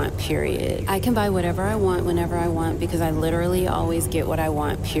what I want, period. I can buy whatever I want whenever I want because I literally always get what I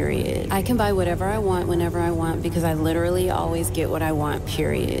want, period. I can buy whatever I want whenever I want because I literally always get what I want, period.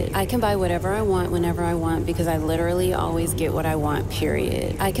 I can buy whatever I want whenever I want because I literally always get what I want,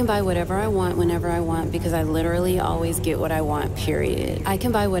 period. I can buy whatever I want whenever I want because I literally always get what I want, period. I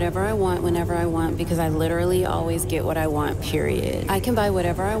can buy whatever I want whenever I want because I literally always get what I want, period. I can buy whatever I want whenever I want because I literally always get what I want, period. I can buy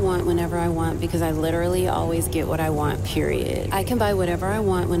whatever I want whenever I want because I literally always get what I want, period. I can buy whatever I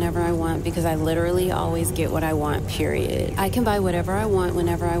want whenever I want because I literally always get what I want, period. I can buy whatever I want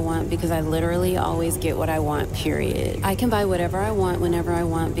whenever I want because I literally always get what I want, period. I can buy whatever I want whenever I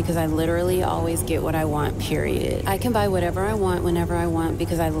want because I literally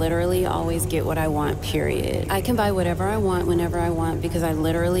always get what I want, period. I can buy whatever I want whenever I want because I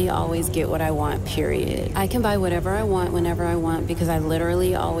literally always get what I want, period. I can buy whatever I want whenever I want because I literally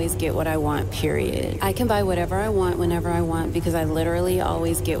always get what I want, period. I can buy whatever I want whenever I want because I literally always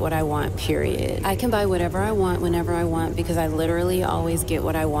get what I want, period. I can buy whatever I want whenever I want because I literally always get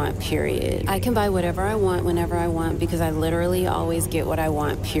what I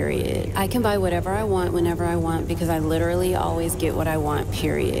want, period. I can buy whatever I want whenever I want because I literally always get what I want,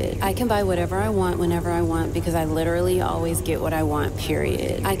 period. I can buy whatever I want whenever I want because I literally always get what I want, period.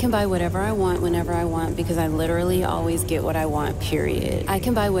 I can buy whatever I want whenever I want because I literally always get what I want, period. I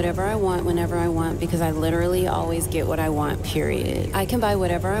can buy whatever I want whenever I want because I literally always get what I want, period. I can buy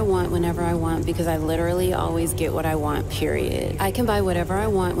whatever I want whenever I want because I literally always get what I want, period. I can buy whatever I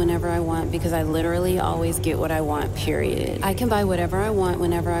want whenever I want because I literally always get what I want, period. I can buy whatever I want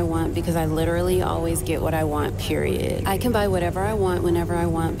whenever I want because I literally always get what I want, period. I can buy whatever I want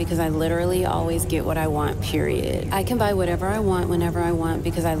whenever I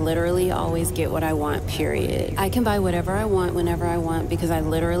want because I literally always get what I want, period. I can buy whatever I want whenever I want because I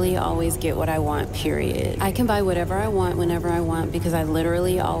literally always get what I want, period. I can buy whatever I want whenever I want because I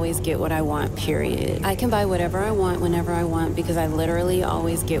literally always get what I want, period. I can buy whatever I want whenever I want because I literally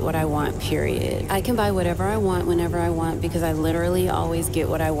always get what I want, period. I can buy whatever I want whenever I want because I literally always get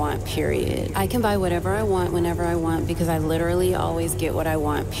what I want, period. I can buy whatever I want whenever I want because I literally always get what I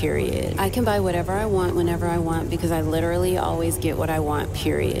want, period. I can buy whatever I want whenever I want because I literally always get what I want,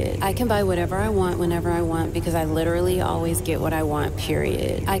 period. I can buy whatever I want whenever I want because I literally always get what I want,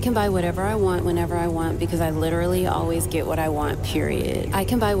 period. I can buy whatever I want whenever I want because I literally always get what I want, period. I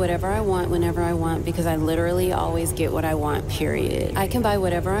can buy whatever I want whenever I want because I literally always get what I want, period. I can buy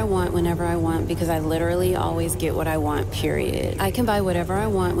whatever I want whenever I want because I literally always get what I want, period. I can buy whatever I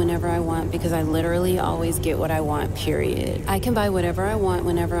want whenever I want because I literally always get what I want, period. I can buy whatever I want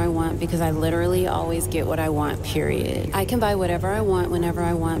whenever I want because I literally always get what I want, period. I can buy whatever I want whenever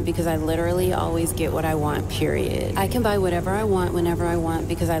I want because I literally always get what I want, period. I can buy whatever I want whenever I want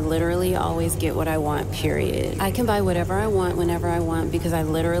because I literally always get what I want, period. I can buy whatever I want whenever I want because I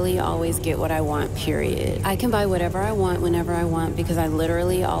literally always get what I want, period. I can buy whatever I want whenever I want because I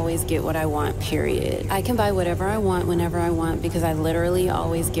literally always get what I want, period. I can buy whatever I want whenever I want because I literally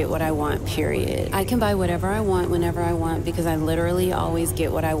always get what I want, period. I can buy whatever I want whenever I want because I literally always get what I want, period. I can buy whatever I want whenever I want because I literally always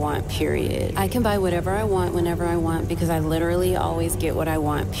get what I want, period. I can buy whatever I want whenever I want because I literally always get what I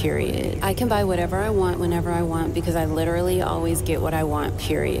want, period. I can buy whatever I want whenever I want because I literally always get what I want,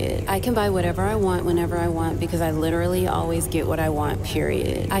 period. I can buy whatever I want whenever I want because I literally always get what I want,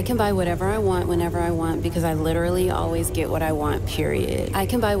 period. I can buy whatever I want whenever I want because I literally always get what I want, period. I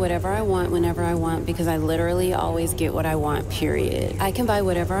can buy whatever I want whenever I want because I literally always get what I want, period. I can buy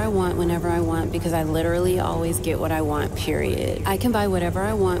whatever I want whenever I want because I literally always get what I want, period. I can buy whatever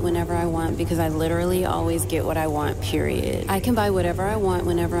I want whenever I want because I literally always get what I want, period. I can buy whatever I want whenever I want because I literally always get what I want, period. I can buy whatever I want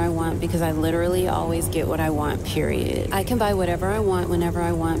whenever I want because I literally always get what I want, period. I can buy whatever I want whenever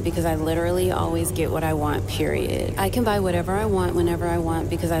I want because I literally always get what I want, period. I can buy whatever I want whenever I want because I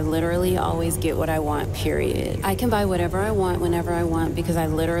literally always get what I want, period. I can buy whatever I want whenever I want because I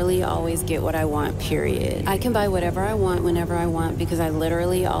literally always get what I want, period. I can buy whatever I want whenever I want because I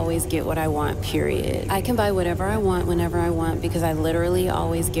literally always get what I want, period. I can buy whatever I want whenever I want because I literally always get what I want, period. I can buy whatever I want whenever I want because I literally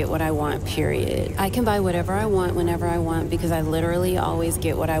always get what I want, period. I can buy whatever I want whenever I want because I literally always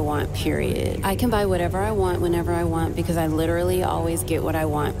get what I want, period. I can buy whatever I want whenever I want because I literally always get what I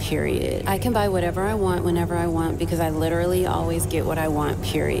want, period. I can buy whatever I want whenever I want because I literally always get what I want,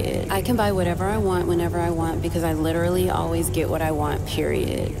 period. I can buy whatever I want whenever I want because I literally always get what I want,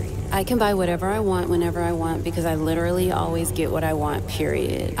 period. I can buy whatever I want whenever I want because I literally always get what I want,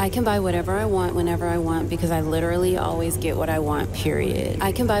 period. I can buy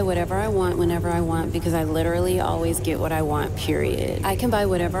whatever I want whenever I want because I literally always get what I want, period. I can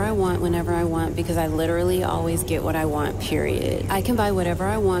buy whatever I want whenever I want because I literally always get what I want, period. I can buy whatever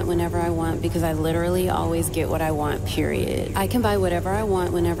I want whenever I want because I literally always get what I want, period. I can buy whatever I want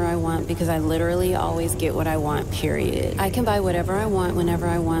whenever I want because I literally always get what I want, period. I can buy whatever I want whenever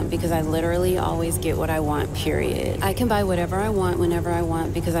I want because I literally always get what I want, period. I can buy whatever I want whenever I want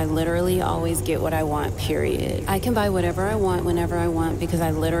because I literally always get what I want, period. I can buy whatever I want whenever I want because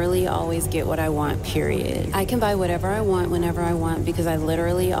I literally always get what I want, period. I can buy whatever I want whenever I want because I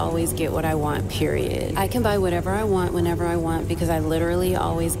literally always get what I want, period. I can buy whatever I want whenever I want because I literally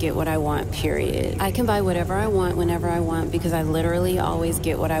always get what I want, period. I can buy whatever I want whenever I want because I literally always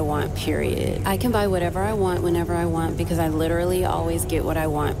get what I want, period. I can buy whatever I want whenever I want because I literally always get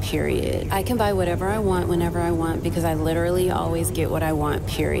what I want, period. I can buy whatever I want whenever I want because I literally always get what I want,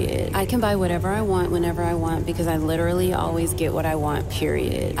 period. I can buy whatever I want whenever I want because I literally always get what I want,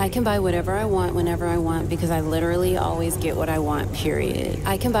 period. I can buy whatever I want whenever I want because I literally always get what I want, period.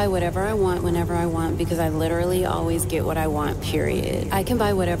 I can buy whatever I want whenever I want because I literally always get what I want, period. I can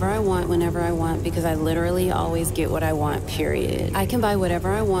buy whatever I want whenever I want because I literally always get what I want, period.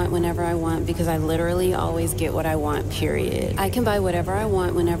 I can buy whatever I want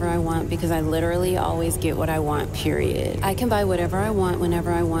whenever I want because I literally always get what I want, period. I can buy whatever I want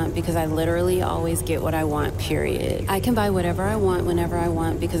whenever I want because I literally always get what I want, period. I can buy whatever I want whenever I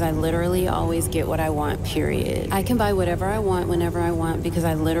want because I literally always get what I want, period. I can buy whatever I want whenever I want because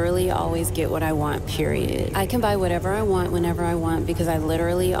I literally always get what I want, period. I can buy whatever I want whenever I want because I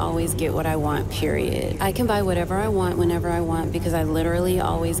literally always get what I want, period. I can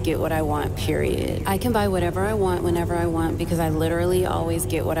buy whatever I want whenever I want because I literally always get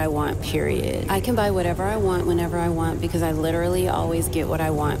what I want, period. I can buy whatever I want whenever I want because I literally always get what I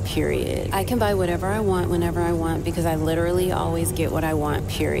want, period. I can buy whatever I want whenever I want because I literally always get what I want,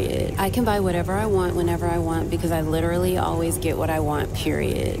 period. I can buy whatever I want whenever I want because I literally always get what I want,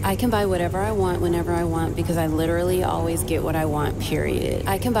 period. I can buy whatever I want whenever I want because I literally always get what I want, period.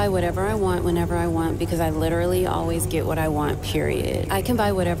 I can buy whatever I want whenever I want because I literally always get what I want, period. I can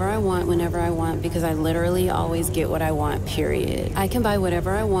buy whatever I want whenever I want because I literally always get what I want, period. I can buy whatever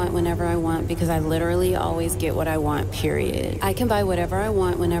whatever I want whenever I want because I literally always get what I want, period. I can buy whatever I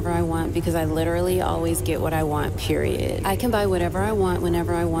want whenever I want because I literally always get what I want, period. I can buy whatever I want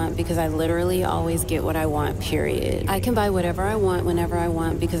whenever I want because I literally always get what I want, period. I can buy whatever I want whenever I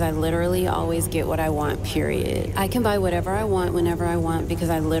want because I literally always get what I want, period. I can buy whatever I want whenever I want because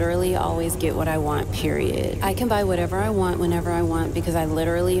I literally always get what I want, period. I can buy whatever I want whenever I want because I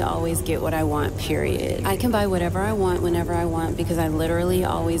literally always get what I want, period. I can buy whatever I want whenever I want because I literally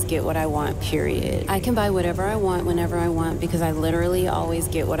always get what I want, period. I can buy whatever I want whenever I want because I literally always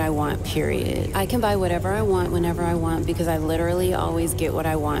get what I want, period. I can buy whatever I want whenever I want because I literally always get what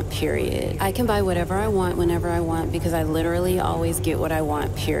I want, period. I can buy whatever I want whenever I want because I literally always get what I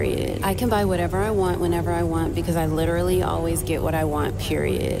want, period. I can buy whatever I want whenever I want because I literally always get what I want,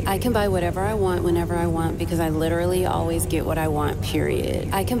 period. I can buy whatever I want whenever I want because I literally always get what I want,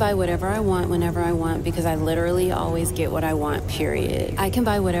 period. I can buy whatever I want whenever I want because I literally always get what I want, period. I can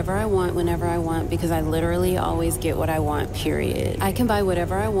buy whatever I want whenever I want because I literally always get what I want, period. I can buy whatever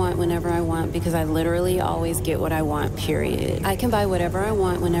I want whenever I want because I literally always get what I want, period. I can buy whatever I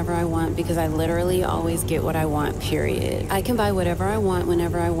want whenever I want because I literally always get what I want, period. I can buy whatever I want whenever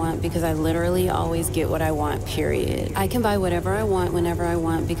I want because I literally always get what I want, period. I can buy whatever I want whenever I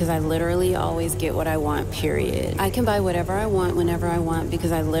want because I literally always get what I want, period. I can buy whatever I want whenever I want because I literally always get what I want, period. I can buy whatever I want whenever I want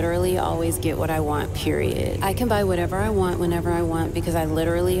because I literally always get what I want, period. I can buy whatever I want whenever I want because I literally always get what I want, period. I can buy whatever I want whenever I want because I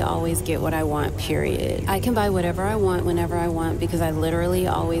literally always get what I want, period. I can buy whatever I want whenever I want because I literally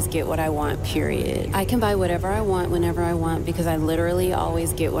always get what I want, period. I can buy whatever I want whenever I want because I literally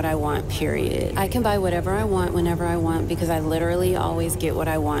always get what I want, period. I can buy whatever I want whenever I want because I literally always get what I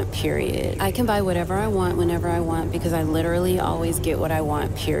want, period. I can buy whatever I want whenever I want because I literally always get what I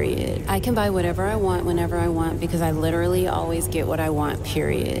want, period. I can buy whatever I want whenever I want because I literally always get what I want,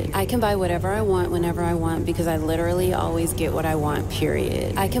 period. I can buy whatever I want whenever I want because I literally always get what I want,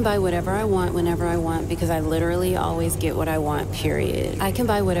 period. I can buy whatever I want whenever I want because I literally always get what I want, period. I can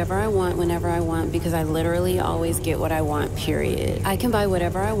buy whatever I want whenever I want because I literally always get what I want, period. I can buy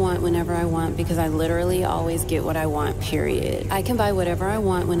whatever I want whenever I want because I literally always get what I want, period. I can buy whatever I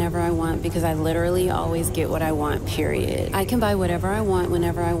want whenever I want because I literally always get what I want, period. I can buy whatever I want whenever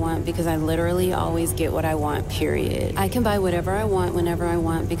I want because I literally always get what I want, period. I can buy whatever I want whenever I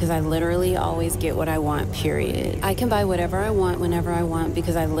want because I literally always get what I want, period. I can buy whatever I want whenever I want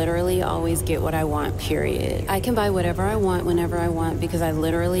because I literally always get what I want, period. I can buy whatever I want whenever I want because I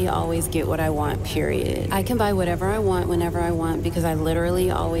literally always get what I want, period. I can buy whatever I want whenever I want because I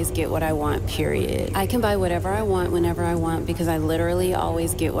literally always get what I want, period. I can buy whatever I want whenever I want because I literally always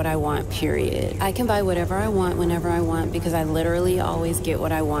get what I want, period. I can buy whatever I want whenever I want because I literally always get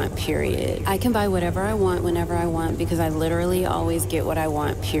what I want, period. I can buy whatever I want whenever I want because I literally always get what I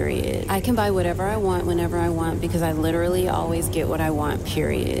want, period. I can buy whatever I want whenever I want because I literally always get what I want, period.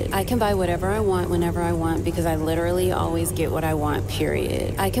 I can buy whatever I want whenever I want because I literally always get what I want,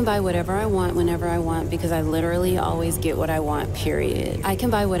 period. I can buy whatever I want whenever I want because I literally always get what I want, period. I can buy whatever I want whenever I want because I literally always get what I want, period. I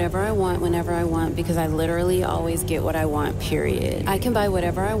can buy whatever I want whenever I want because I literally always get what I want, period. I can buy whatever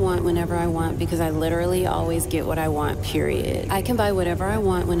I want whenever I want because I literally always get what I want, period. I can buy whatever I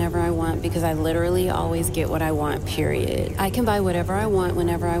want whenever I want because I literally always get what I want, period. I can buy whatever I want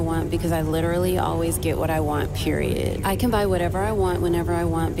whenever I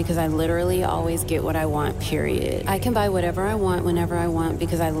want because I literally always get what I want, period. I can buy whatever I want whenever I want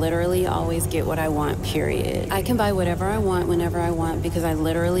because I literally always get what I want, period. I can buy whatever I want whenever I want because I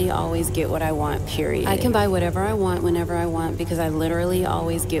literally always get what I want, period. I can buy whatever I want whenever I want because I literally always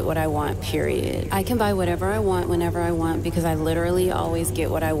get what I want, period. I can buy whatever I want whenever I want because I literally always get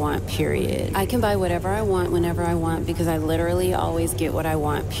what I want, period. I can buy whatever I want whenever I want because I literally always get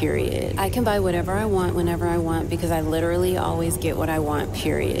what I want,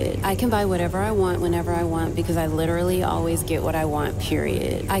 period. I can buy whatever I want whenever I want because I literally always get what I want,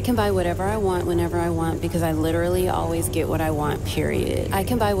 period. I can buy whatever I want whenever I want because I literally always get what I want, period. I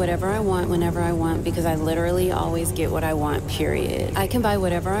can buy whatever I want whenever I want because I literally always get what I want, period. I can buy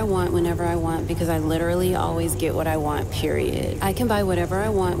whatever I want whenever I want because I literally always get what I want, period. I can buy whatever I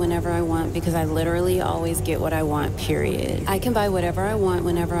want whenever I want because I literally always get what I want, period. I can buy whatever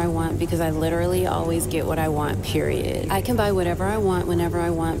I want whenever I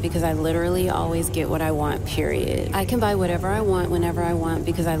want because I literally always get what I want, period. I can buy whatever I want whenever I want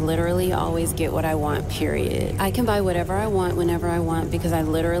because I literally always get what I want, period. I can buy whatever I want whenever I want because I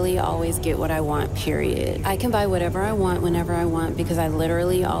literally always get what I want, period. I can buy whatever I want whenever I want because I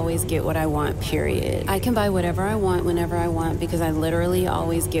literally always get what I want, period. I can buy whatever I want whenever I want because I literally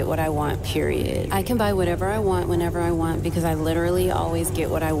always get what I want, period. I can buy whatever I want whenever I want because I literally always get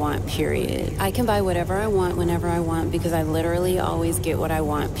what I want, period. I can buy whatever I want whenever I want because I literally literally always get what I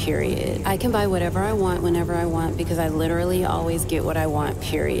want, period. I can buy whatever I want whenever I want because I literally always get what I want,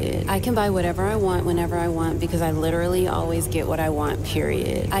 period. I can buy whatever I want whenever I want because I literally always get what I want,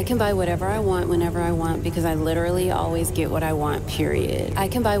 period. I can buy whatever I want whenever I want because I literally always get what I want, period. I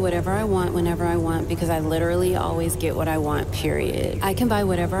can buy whatever I want whenever I want because I literally always get what I want, period. I can buy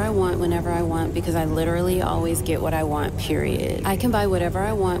whatever I want whenever I want because I literally always get what I want, period. I can buy whatever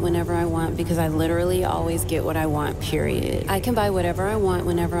I want whenever I want because I literally always get what I want, period. I can buy whatever I want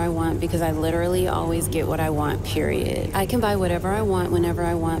whenever I want because I literally always get what I want, period. I can buy whatever I want whenever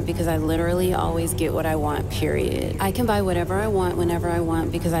I want because I literally always get what I want, period. I can buy whatever I want whenever I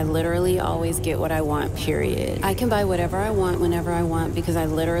want because I literally always get what I want, period. I can buy whatever I want whenever I want because I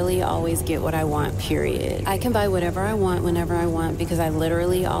literally always get what I want, period. I can buy whatever I want whenever I want because I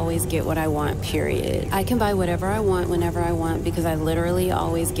literally always get what I want, period. I can buy whatever I want whenever I want because I literally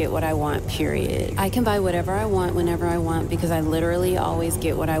always get what I want, period. I can buy whatever I want whenever I want because I literally always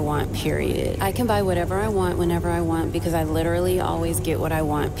get what I want, period. I can buy whatever I want whenever I want because I literally always get what I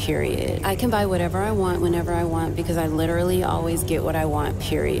want, period. I can buy whatever I want whenever I want because I literally always get what I want,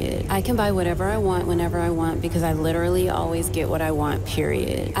 period. I can buy whatever I want whenever I want because I literally always get what I want,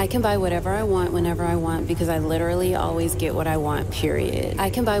 period. I can buy whatever I want whenever I want because I literally always get what I want, period. I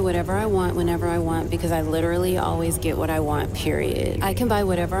can buy whatever I want whenever I want because I literally always get what I want, period. I can buy whatever I want whenever I want because I literally always get what I want, period. I can buy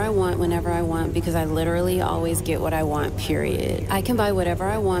whatever I want whenever I want because I literally always get what I want, period. I can buy whatever I want whenever I want because I literally always get what I want, period. I can buy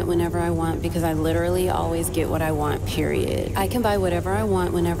whatever I want whenever I want because I literally always get what I want, period. I can buy whatever I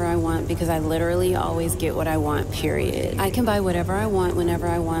want whenever I want because I literally always get what I want, period. I can buy whatever I want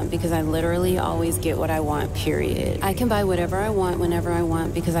whenever I want because I literally always get what I want, period. I can buy whatever I want whenever I want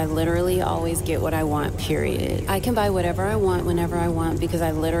because I literally always get what I want, period. I can buy whatever I want whenever I want because I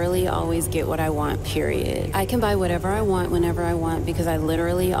literally always get what I want, period. I can buy whatever I want whenever I want because I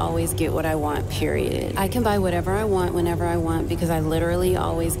literally always get what I want, period. I can buy whatever I want whenever I want because I literally always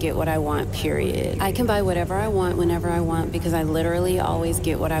get what I want, period. I can buy whatever I want whenever I want because I literally always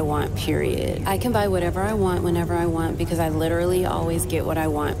get what I want, period. I can buy whatever I want whenever I want because I literally always get what I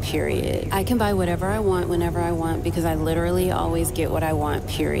want, period. I can buy whatever I want whenever I want because I literally always get what I want,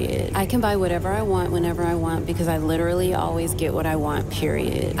 period. I can buy whatever I want whenever I want because I literally always get what I want,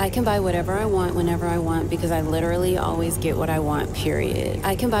 period. I can buy whatever I want whenever I want because I literally always get what I want, period.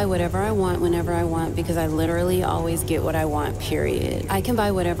 I can buy whatever I want whenever I want because I literally always get what I want, period. I can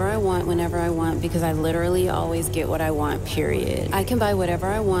buy whatever I want whenever I want because I literally always get what I want, period. I can buy whatever I want whenever I want because I literally always get what I want, period. I can buy whatever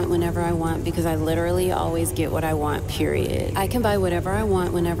I want whenever I want because I literally always get what I want, period. I can buy whatever I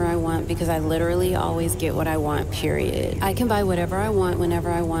want whenever I want because I literally always get what I want, period. I can buy whatever I want whenever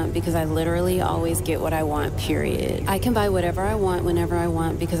I want because I literally always get what I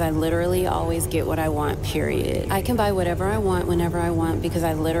want, period. I can buy whatever I want whenever I want because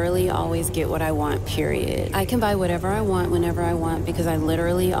I literally always get what I want, period. I can buy whatever I want whenever I want because I literally always get what I want, period. I can buy whatever I want whenever I want because I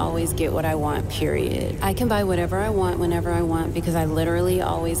literally always get what I want, period. I can buy whatever I want whenever I want because I literally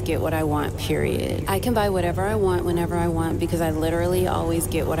always get what I want, period. I can buy whatever I want whenever I want because I literally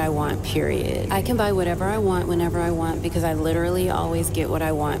always get what I want, period. I can buy whatever I want whenever I want because I literally always get what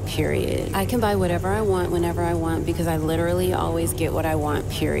I want, period. I can buy whatever I want whenever I want because I literally always get what I want,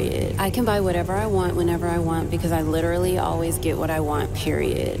 period. I can buy whatever I want whenever I want because I literally always get what I want,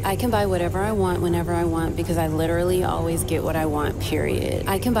 period. I can buy whatever I want whenever I want because I literally always get what I want, period.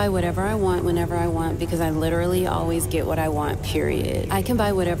 I can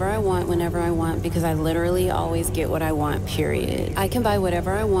buy whatever I want whenever I want because I literally always get what I want, period. I can buy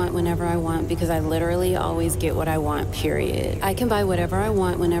whatever I want whenever I want because I literally always get what I want, period. I can buy whatever I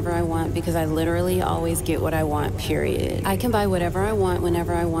want whenever I want because I literally always get what I want, period. I can buy whatever I want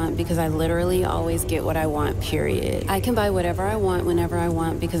whenever I want because I literally always get what I want, period. I can buy whatever I want whenever I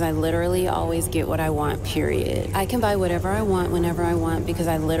want because I literally always get what I want, period. I can buy whatever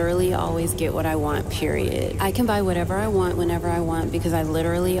I want whenever I want because I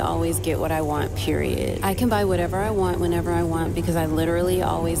literally always get what I want, period. I can buy whatever I want whenever I want because I literally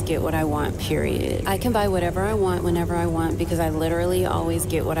always get what I want, period. I can buy whatever I want whenever I want because I literally always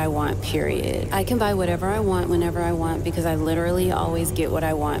get what I want, period. I can buy whatever I want whenever I want because I literally always get what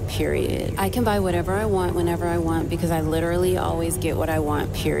I want, period. I can buy whatever I want whenever I want because I literally always get what I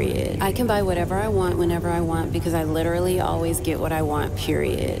want, period. I can buy whatever I want whenever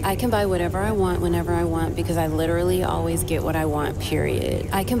I want because I literally always get what I want,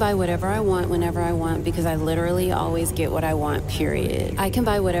 period. I can buy whatever I want whenever I want because I literally always get what I want, period. I can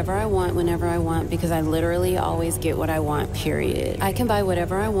buy whatever I want whenever I want because I literally always get what I want, period. I can buy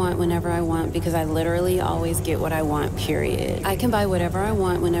whatever I want whenever I want because I literally always get what I want, period. I can buy whatever I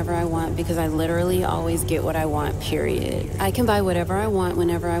want whenever I want because I literally always get what I want, period. I can buy whatever I want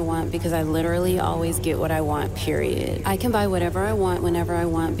whenever I want because I literally always get what I want, period. period. I can buy whatever I want whenever I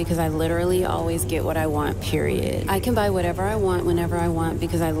want because I literally always get what I want, period. I can buy whatever I want whenever I want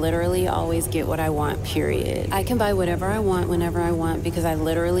because I literally always get what I want, period. I can buy whatever I want whenever I want because I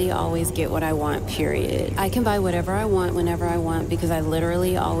literally always get what I want, period. I can buy whatever I want whenever I want because I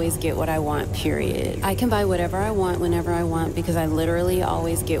literally always get what I want, period. I can buy whatever I want whenever I want because I literally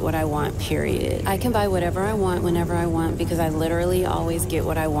always get what I want, period. I can buy whatever I want whenever I want because I literally always get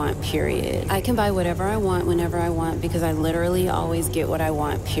what I want, period. I can buy whatever I want whenever I want because I literally always get what I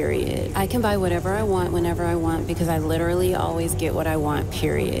want, period. I can buy whatever I want whenever I want because I literally always get what I want,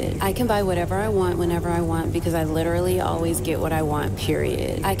 period. I can buy whatever I want whenever I want because I literally always get what I want,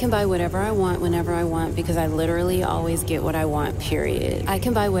 period. I can buy whatever I want whenever I want because I literally always get what I want, period. I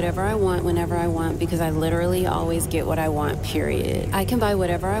can buy whatever I want whenever I want because I literally always get what I want, period. I can buy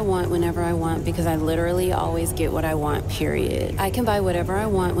whatever I want whenever I want because I literally always get what I want, period. I can buy whatever I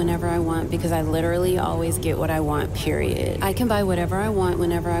want whenever I want because I literally always get what I want, period. I can buy whatever I want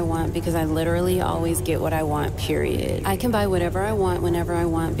whenever I want because I literally always get what I want, period. I can buy whatever I want whenever I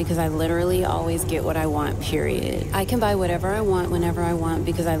want because I literally always get what I want, period. I can buy whatever I want whenever I want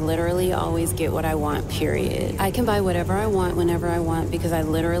because I literally always get what I want, period. I can buy whatever I want whenever I want because I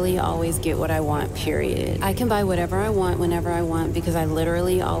literally always get what I want, period. I can buy whatever I want whenever I want because I literally always get what I want, period. I can buy whatever I want whenever I want because I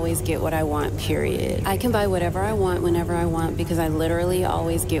literally always get what I want, period. I can buy whatever I want whenever I want because I literally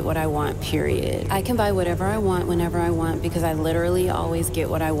always get what I want, period. I can buy whatever I want whenever I want because I literally always get what I want, period. I can buy whatever I want whenever I want because I literally always get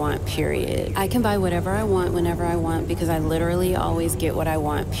what I want, period. I can buy whatever I want whenever I want because I literally always get what I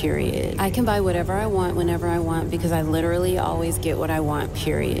want, period. I can buy whatever I want whenever I want because I literally always get what I want,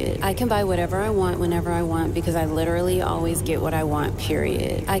 period. I can buy whatever I want whenever I want because I literally always get what I want,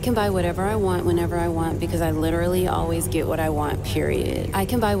 period. I can buy whatever I want whenever I want because I literally always get what I want, period. I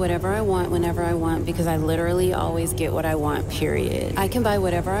can buy whatever I want whenever I want because I literally always get what I want, period. I can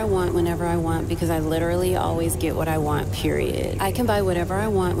buy whatever I want whenever I want because I literally always get what I want, period. I can buy whatever I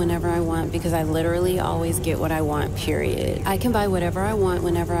want whenever I want because I literally always get what I want, period. I can buy whatever I want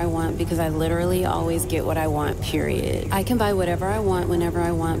whenever I want because I literally always get what I want, period. I can buy whatever I want whenever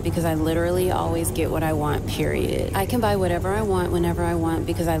I want because I literally always get what I want, period. I can buy whatever I want whenever I want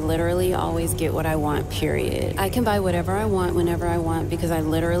because I literally always get what I want, period. I can buy whatever I want whenever I want because I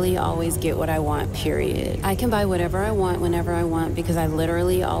literally always get what I want, period. I can buy whatever I want whenever I want because I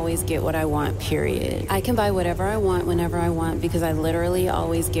literally always get what I want, period. I can buy whatever I want whenever I want because I literally always get what I want, period. I can buy whatever I want whenever I want because I literally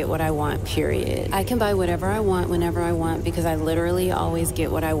always get what I want, period. I can buy whatever I want whenever I want because I literally always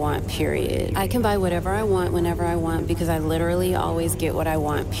get what I want, period. I can buy whatever I want whenever I want because I literally always get what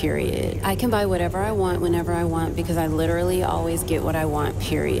I want, period. I can buy whatever I want whenever I want because I literally always get what I want,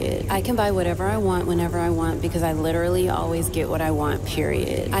 period. I can buy whatever I want whenever I want because I literally always get what I want,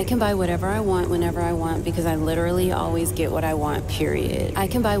 period. I can buy whatever I want whenever I want because I literally always get what I want, period. I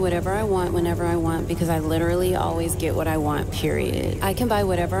can buy whatever I want whenever I want because I literally always get what I want, period. I can buy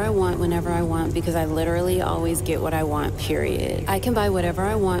whatever I want whenever I want because I literally always get what I want, period. I can buy whatever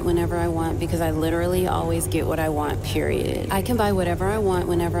I want whenever I want because I literally always get what I want, period. I can buy whatever I want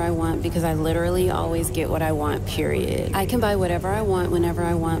whenever I want because I literally always get what I want, period. I can buy whatever I want whenever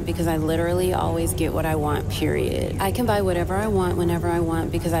I want because I literally always get what I want, period. I can buy whatever I want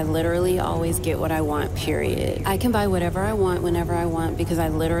whenever I want because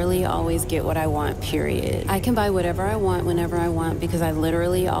I literally always get what I want, period. I can buy whatever I want whenever I want because I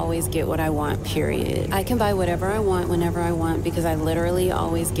literally always get what I want, period. I can buy whatever I want whenever I want because I literally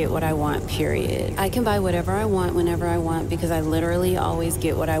always get what I want, period. I can buy whatever I want whenever I want because I literally always get what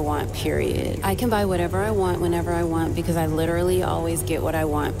I want, period. I can buy whatever I want whenever I want because I literally always get what I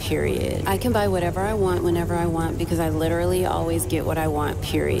want, period. I can buy whatever I want whenever I want because I literally always get what I want,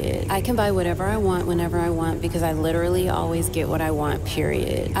 period. I can buy whatever I want whenever I want because I literally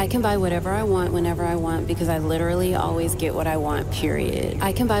always get what I want, period.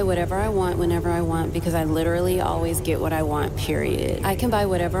 I can buy whatever I want whenever I want because I literally always get what I want, period. I can buy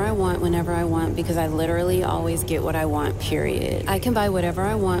whatever I want whenever I want because I literally always get what I want, period. I can buy whatever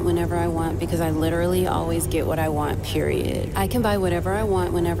I want whenever I want because I literally always get what I want, period. I can buy whatever I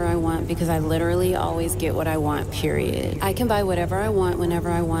want whenever I want because I literally always get what I want, period. I can buy whatever I want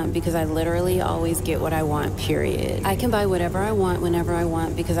whenever I want because I literally always get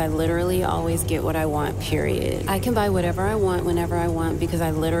what I want, period. I can buy whatever I want whenever I want because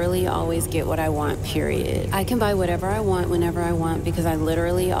I literally always get what I want, period. I can buy whatever I want whenever I want because I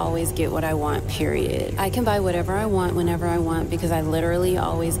literally always get what I want, period. I can buy whatever I want whenever I want because I literally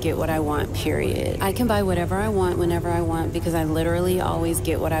always get what I want, period. I can buy whatever I want whenever I want because I literally always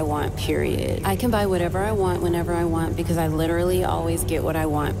get what I want, period. I can buy whatever I want whenever I want because I literally always get what I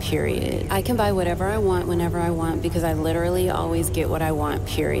want, period. I can buy whatever I want whenever I want because I literally always get what I want,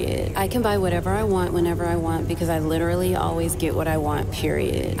 period. I can buy whatever I want want whenever I want because I literally always get what I want,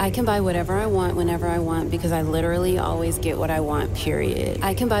 period. I can buy whatever I want whenever I want because I literally always get what I want, period.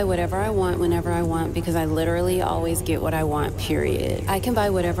 I can buy whatever I want whenever I want because I literally always get what I want, period. I can buy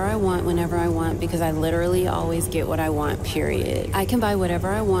whatever I want whenever I want because I literally always get what I want, period. I can buy whatever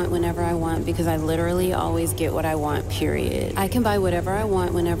I want whenever I want because I literally always get what I want, period. I can buy whatever I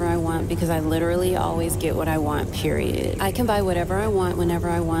want whenever I want because I literally always get what I want, period. I can buy whatever I want whenever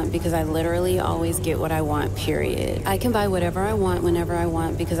I want because I literally always get what I want, period. I can buy whatever I want whenever I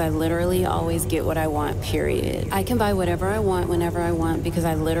want because I literally always get what I want, period. I can buy whatever I want whenever I want because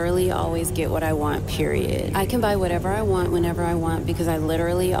I literally always get what I want, period. I can buy whatever I want whenever I want because I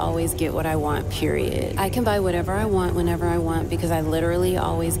literally always get what I want, period. I can buy whatever I want whenever I want because I literally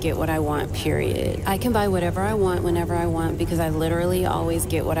always get what I want, period. I can buy whatever I want whenever I want because I literally always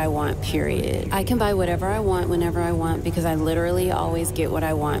get what I want, period. I can buy whatever I want whenever I want because I literally always get what I want, period. I can buy whatever I want whenever I want because I literally always get what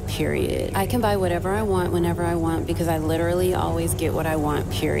I want, period. I can buy whatever I want whenever I want because I literally always get what I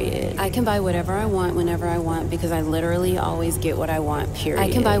want, period. I can buy whatever I want whenever I want because I literally always get what I want, period. I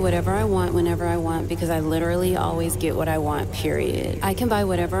can buy whatever I want whenever I want because I literally always get what I want, period. I can buy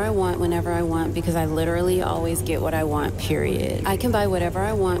whatever I want whenever I want because I literally always get what I want, period. I can buy whatever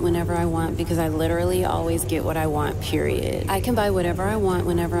I want whenever I want because I literally always get what I want, period. I can buy whatever I want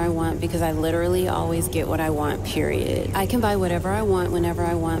whenever I want because I literally always get what I want, period. I can buy whatever I want whenever I want because I literally always get what I want, period. I can buy whatever I want whenever I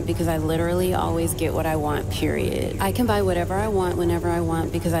want because I literally always get what I want, period. I can buy whatever I want whenever I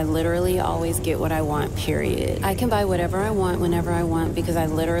want because I literally always get what I want, period. I can buy whatever I want whenever I want because I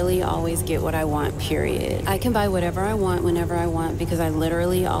literally always get what I want, period. I can buy whatever I want whenever I want because I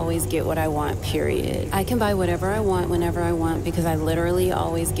literally always get what I want, period. I can buy whatever I want whenever I want because I literally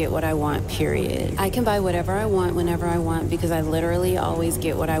always get what I want, period. I can buy whatever I want whenever I want because I literally always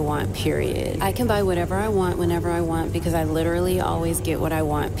get what I want, period. I can buy whatever I want whenever I want because I literally always get what I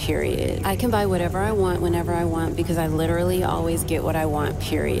want, period. I can buy whatever I want whenever I want because I literally always get what I want,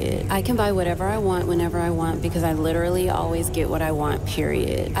 period. I can buy whatever I want whenever I want because I literally always get what I want, period. I can buy whatever I want whenever I want because I literally always get what I want,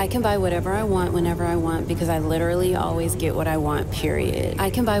 period. I can buy whatever I want whenever I want because I literally always get what I want, period. I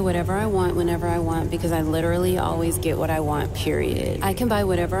can buy whatever I want whenever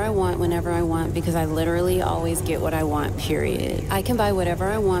I want because I literally always get what I want, period. I can buy whatever I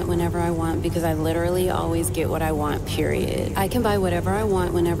want whenever I want because I literally always get what I want, period. I can buy whatever I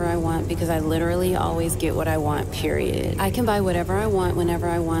want whenever I want because I literally always get what I want, period. I can buy whatever I want whenever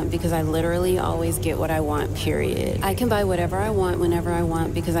I want because I literally always get what I want, period. I can buy whatever I want whenever I want because I literally always get what I want, period. I can buy whatever I want whenever I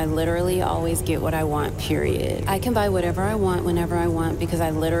want because I literally always get what I want, period. I can buy whatever I want whenever I want because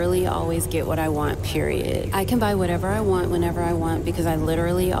I literally always get what I want, period. I can buy whatever I want whenever I want because I literally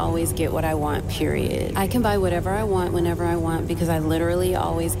always get what I want, period. I can buy whatever I want whenever I want because I literally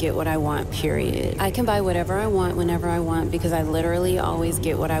always get what I want, period. I can buy whatever I want whenever I want because I literally always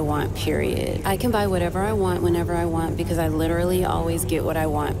get what I want, period. I can buy whatever I want whenever I want because I literally always get what I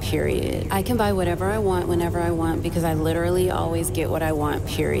want, period. I can buy whatever I want whenever I want because I literally always get what I want,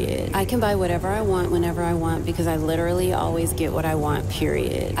 period. I can buy whatever I want whenever I want because I literally always get what I want,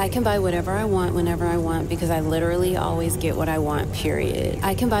 period. I can buy whatever I want whenever I want because I literally always get what I want, period.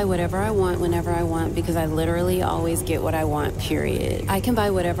 I can buy whatever I want whenever I want because I literally always get what I want, period. I can buy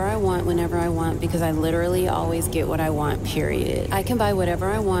whatever I want whenever I want because I literally always get what I want, period. I can buy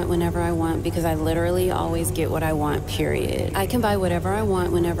whatever I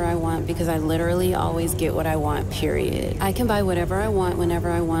want whenever I want because I literally always get what I want, period. I can buy whatever I want whenever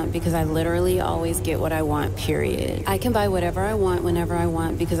I want because I literally always get what I want, period. I can buy whatever I want whenever I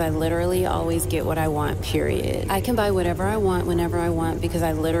want because I literally always get what I want, period. I can buy whatever I want whenever I want because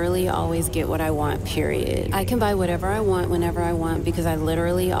I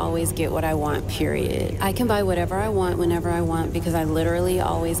literally always get what I want, period. I can buy whatever I want whenever I want because I literally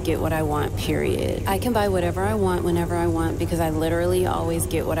always get what I want, period. I can buy whatever I want whenever I want because I literally always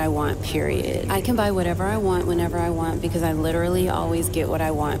get what I want, period. I can buy whatever I want whenever I want because I literally always get what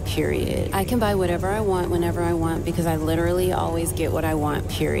I want, period. I can buy whatever I want whenever I want because I literally always get what I want,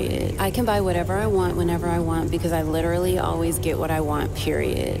 period. I can buy whatever I want whenever I want because I literally always get what I want,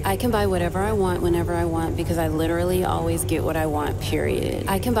 period. I can buy whatever I want whenever I want because I literally always get what I want, period.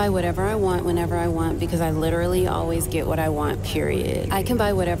 I can buy whatever I want whenever I want because I literally always get what I want, period. I can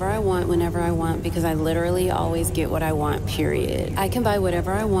buy whatever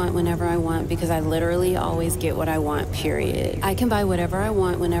I want whenever I want because I literally always get what I want, period. I can buy whatever I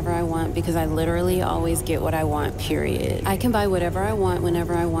want whenever I want because I literally always get what I want, period. I can buy whatever I want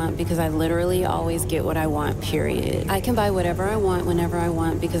whenever I want because I literally always get what I want, period. I can buy whatever I want whenever I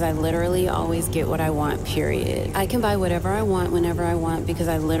want because I literally always get what I want, period. I can buy whatever I want whenever I want because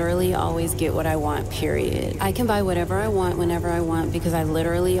I literally always get what I want, period. I can buy whatever I want whenever I want because I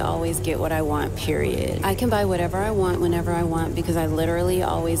literally always always get what I want, period. I can buy whatever I want whenever I want because I literally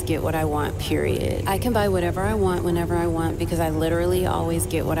always get what I want, period. I can buy whatever I want whenever I want because I literally always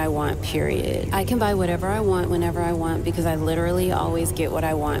get what I want, period. I can buy whatever I want whenever I want because I literally always get what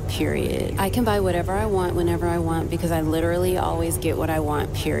I want, period. I can buy whatever I want whenever I want because I literally always get what I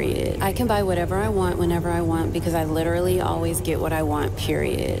want, period. I can buy whatever I want whenever I want because I literally always get what I want,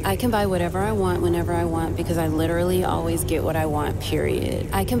 period. I can buy whatever I want whenever I want because I literally always get what I want,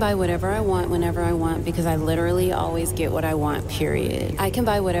 period. I can buy whatever I want whenever I want because I literally always get what I want, period. I can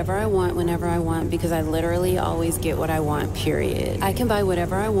buy whatever I want whenever I want because I literally always get what I want, period. I can buy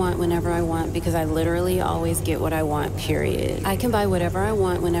whatever I want whenever I want because I literally always get what I want, period. I can buy whatever I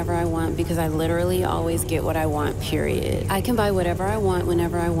want whenever I want because I literally always get what I want, period. I can buy whatever I want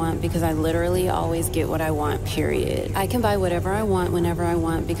whenever I want because I literally always get what I want, period. I can buy whatever I want whenever I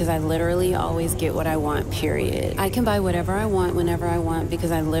want because I literally always get what I want, period. I can buy whatever I want whenever I want because I literally always get what I want, period. I can buy whatever I want whenever I want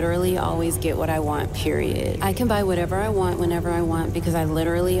because I literally always get what I want, period. I can buy whatever I want whenever I want because I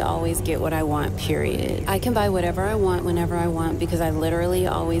literally always get what I want, period. I can buy whatever I want whenever I want because I literally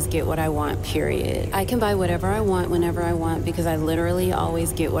always get what I want, period. I can buy whatever I want whenever I want because I literally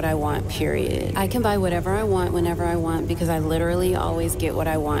always get what I want, period. I can buy whatever I want whenever I want because I literally always get what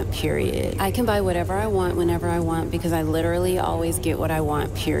I want, period. I can buy whatever I want whenever I want because I literally always get what I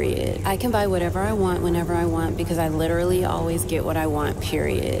want, period. I can buy whatever I want whenever I want because I literally always get what I want,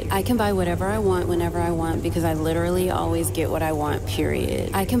 period. I can buy whatever I want whenever I want because I literally always get what I want,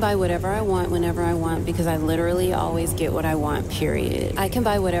 period. I can buy whatever I want whenever I want because I literally always get what I want, period. I can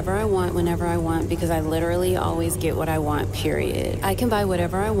buy whatever I want whenever I want because I literally always get what I want, period. I can buy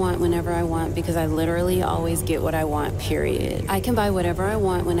whatever I want whenever I want because I literally always get what I want, period. I can buy whatever I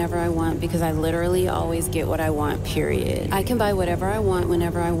want whenever I want because I literally always get what I want,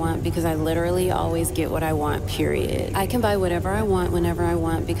 period. I can buy whatever I want whenever I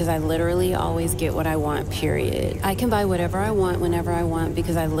want because I literally always get what I want, period. I can buy whatever I want whenever I want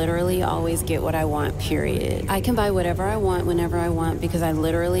because I literally always get what I want, period. I can buy whatever I want whenever I want because I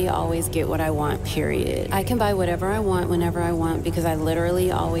literally always get what I want, period. I can buy whatever I want whenever I want because I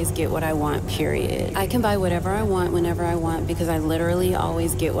literally always get what I want, period. I can buy whatever I want whenever I want because I literally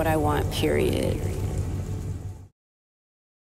always get what I want, period.